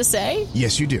have to say?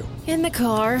 Yes, you do. In the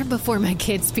car before my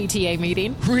kids' PTA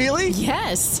meeting. Really?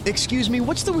 Yes. Excuse me,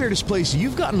 what's the weirdest place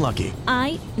you've gotten lucky?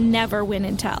 I never win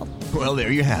and tell. Well,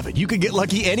 there you have it. You can get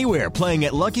lucky anywhere, playing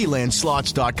at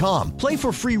LuckyLandSlots.com. Play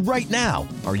for free right now.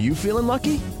 Are you feeling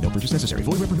lucky? No purchase necessary.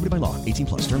 Void where prohibited by law.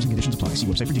 18+. Terms and conditions apply. See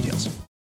website for details.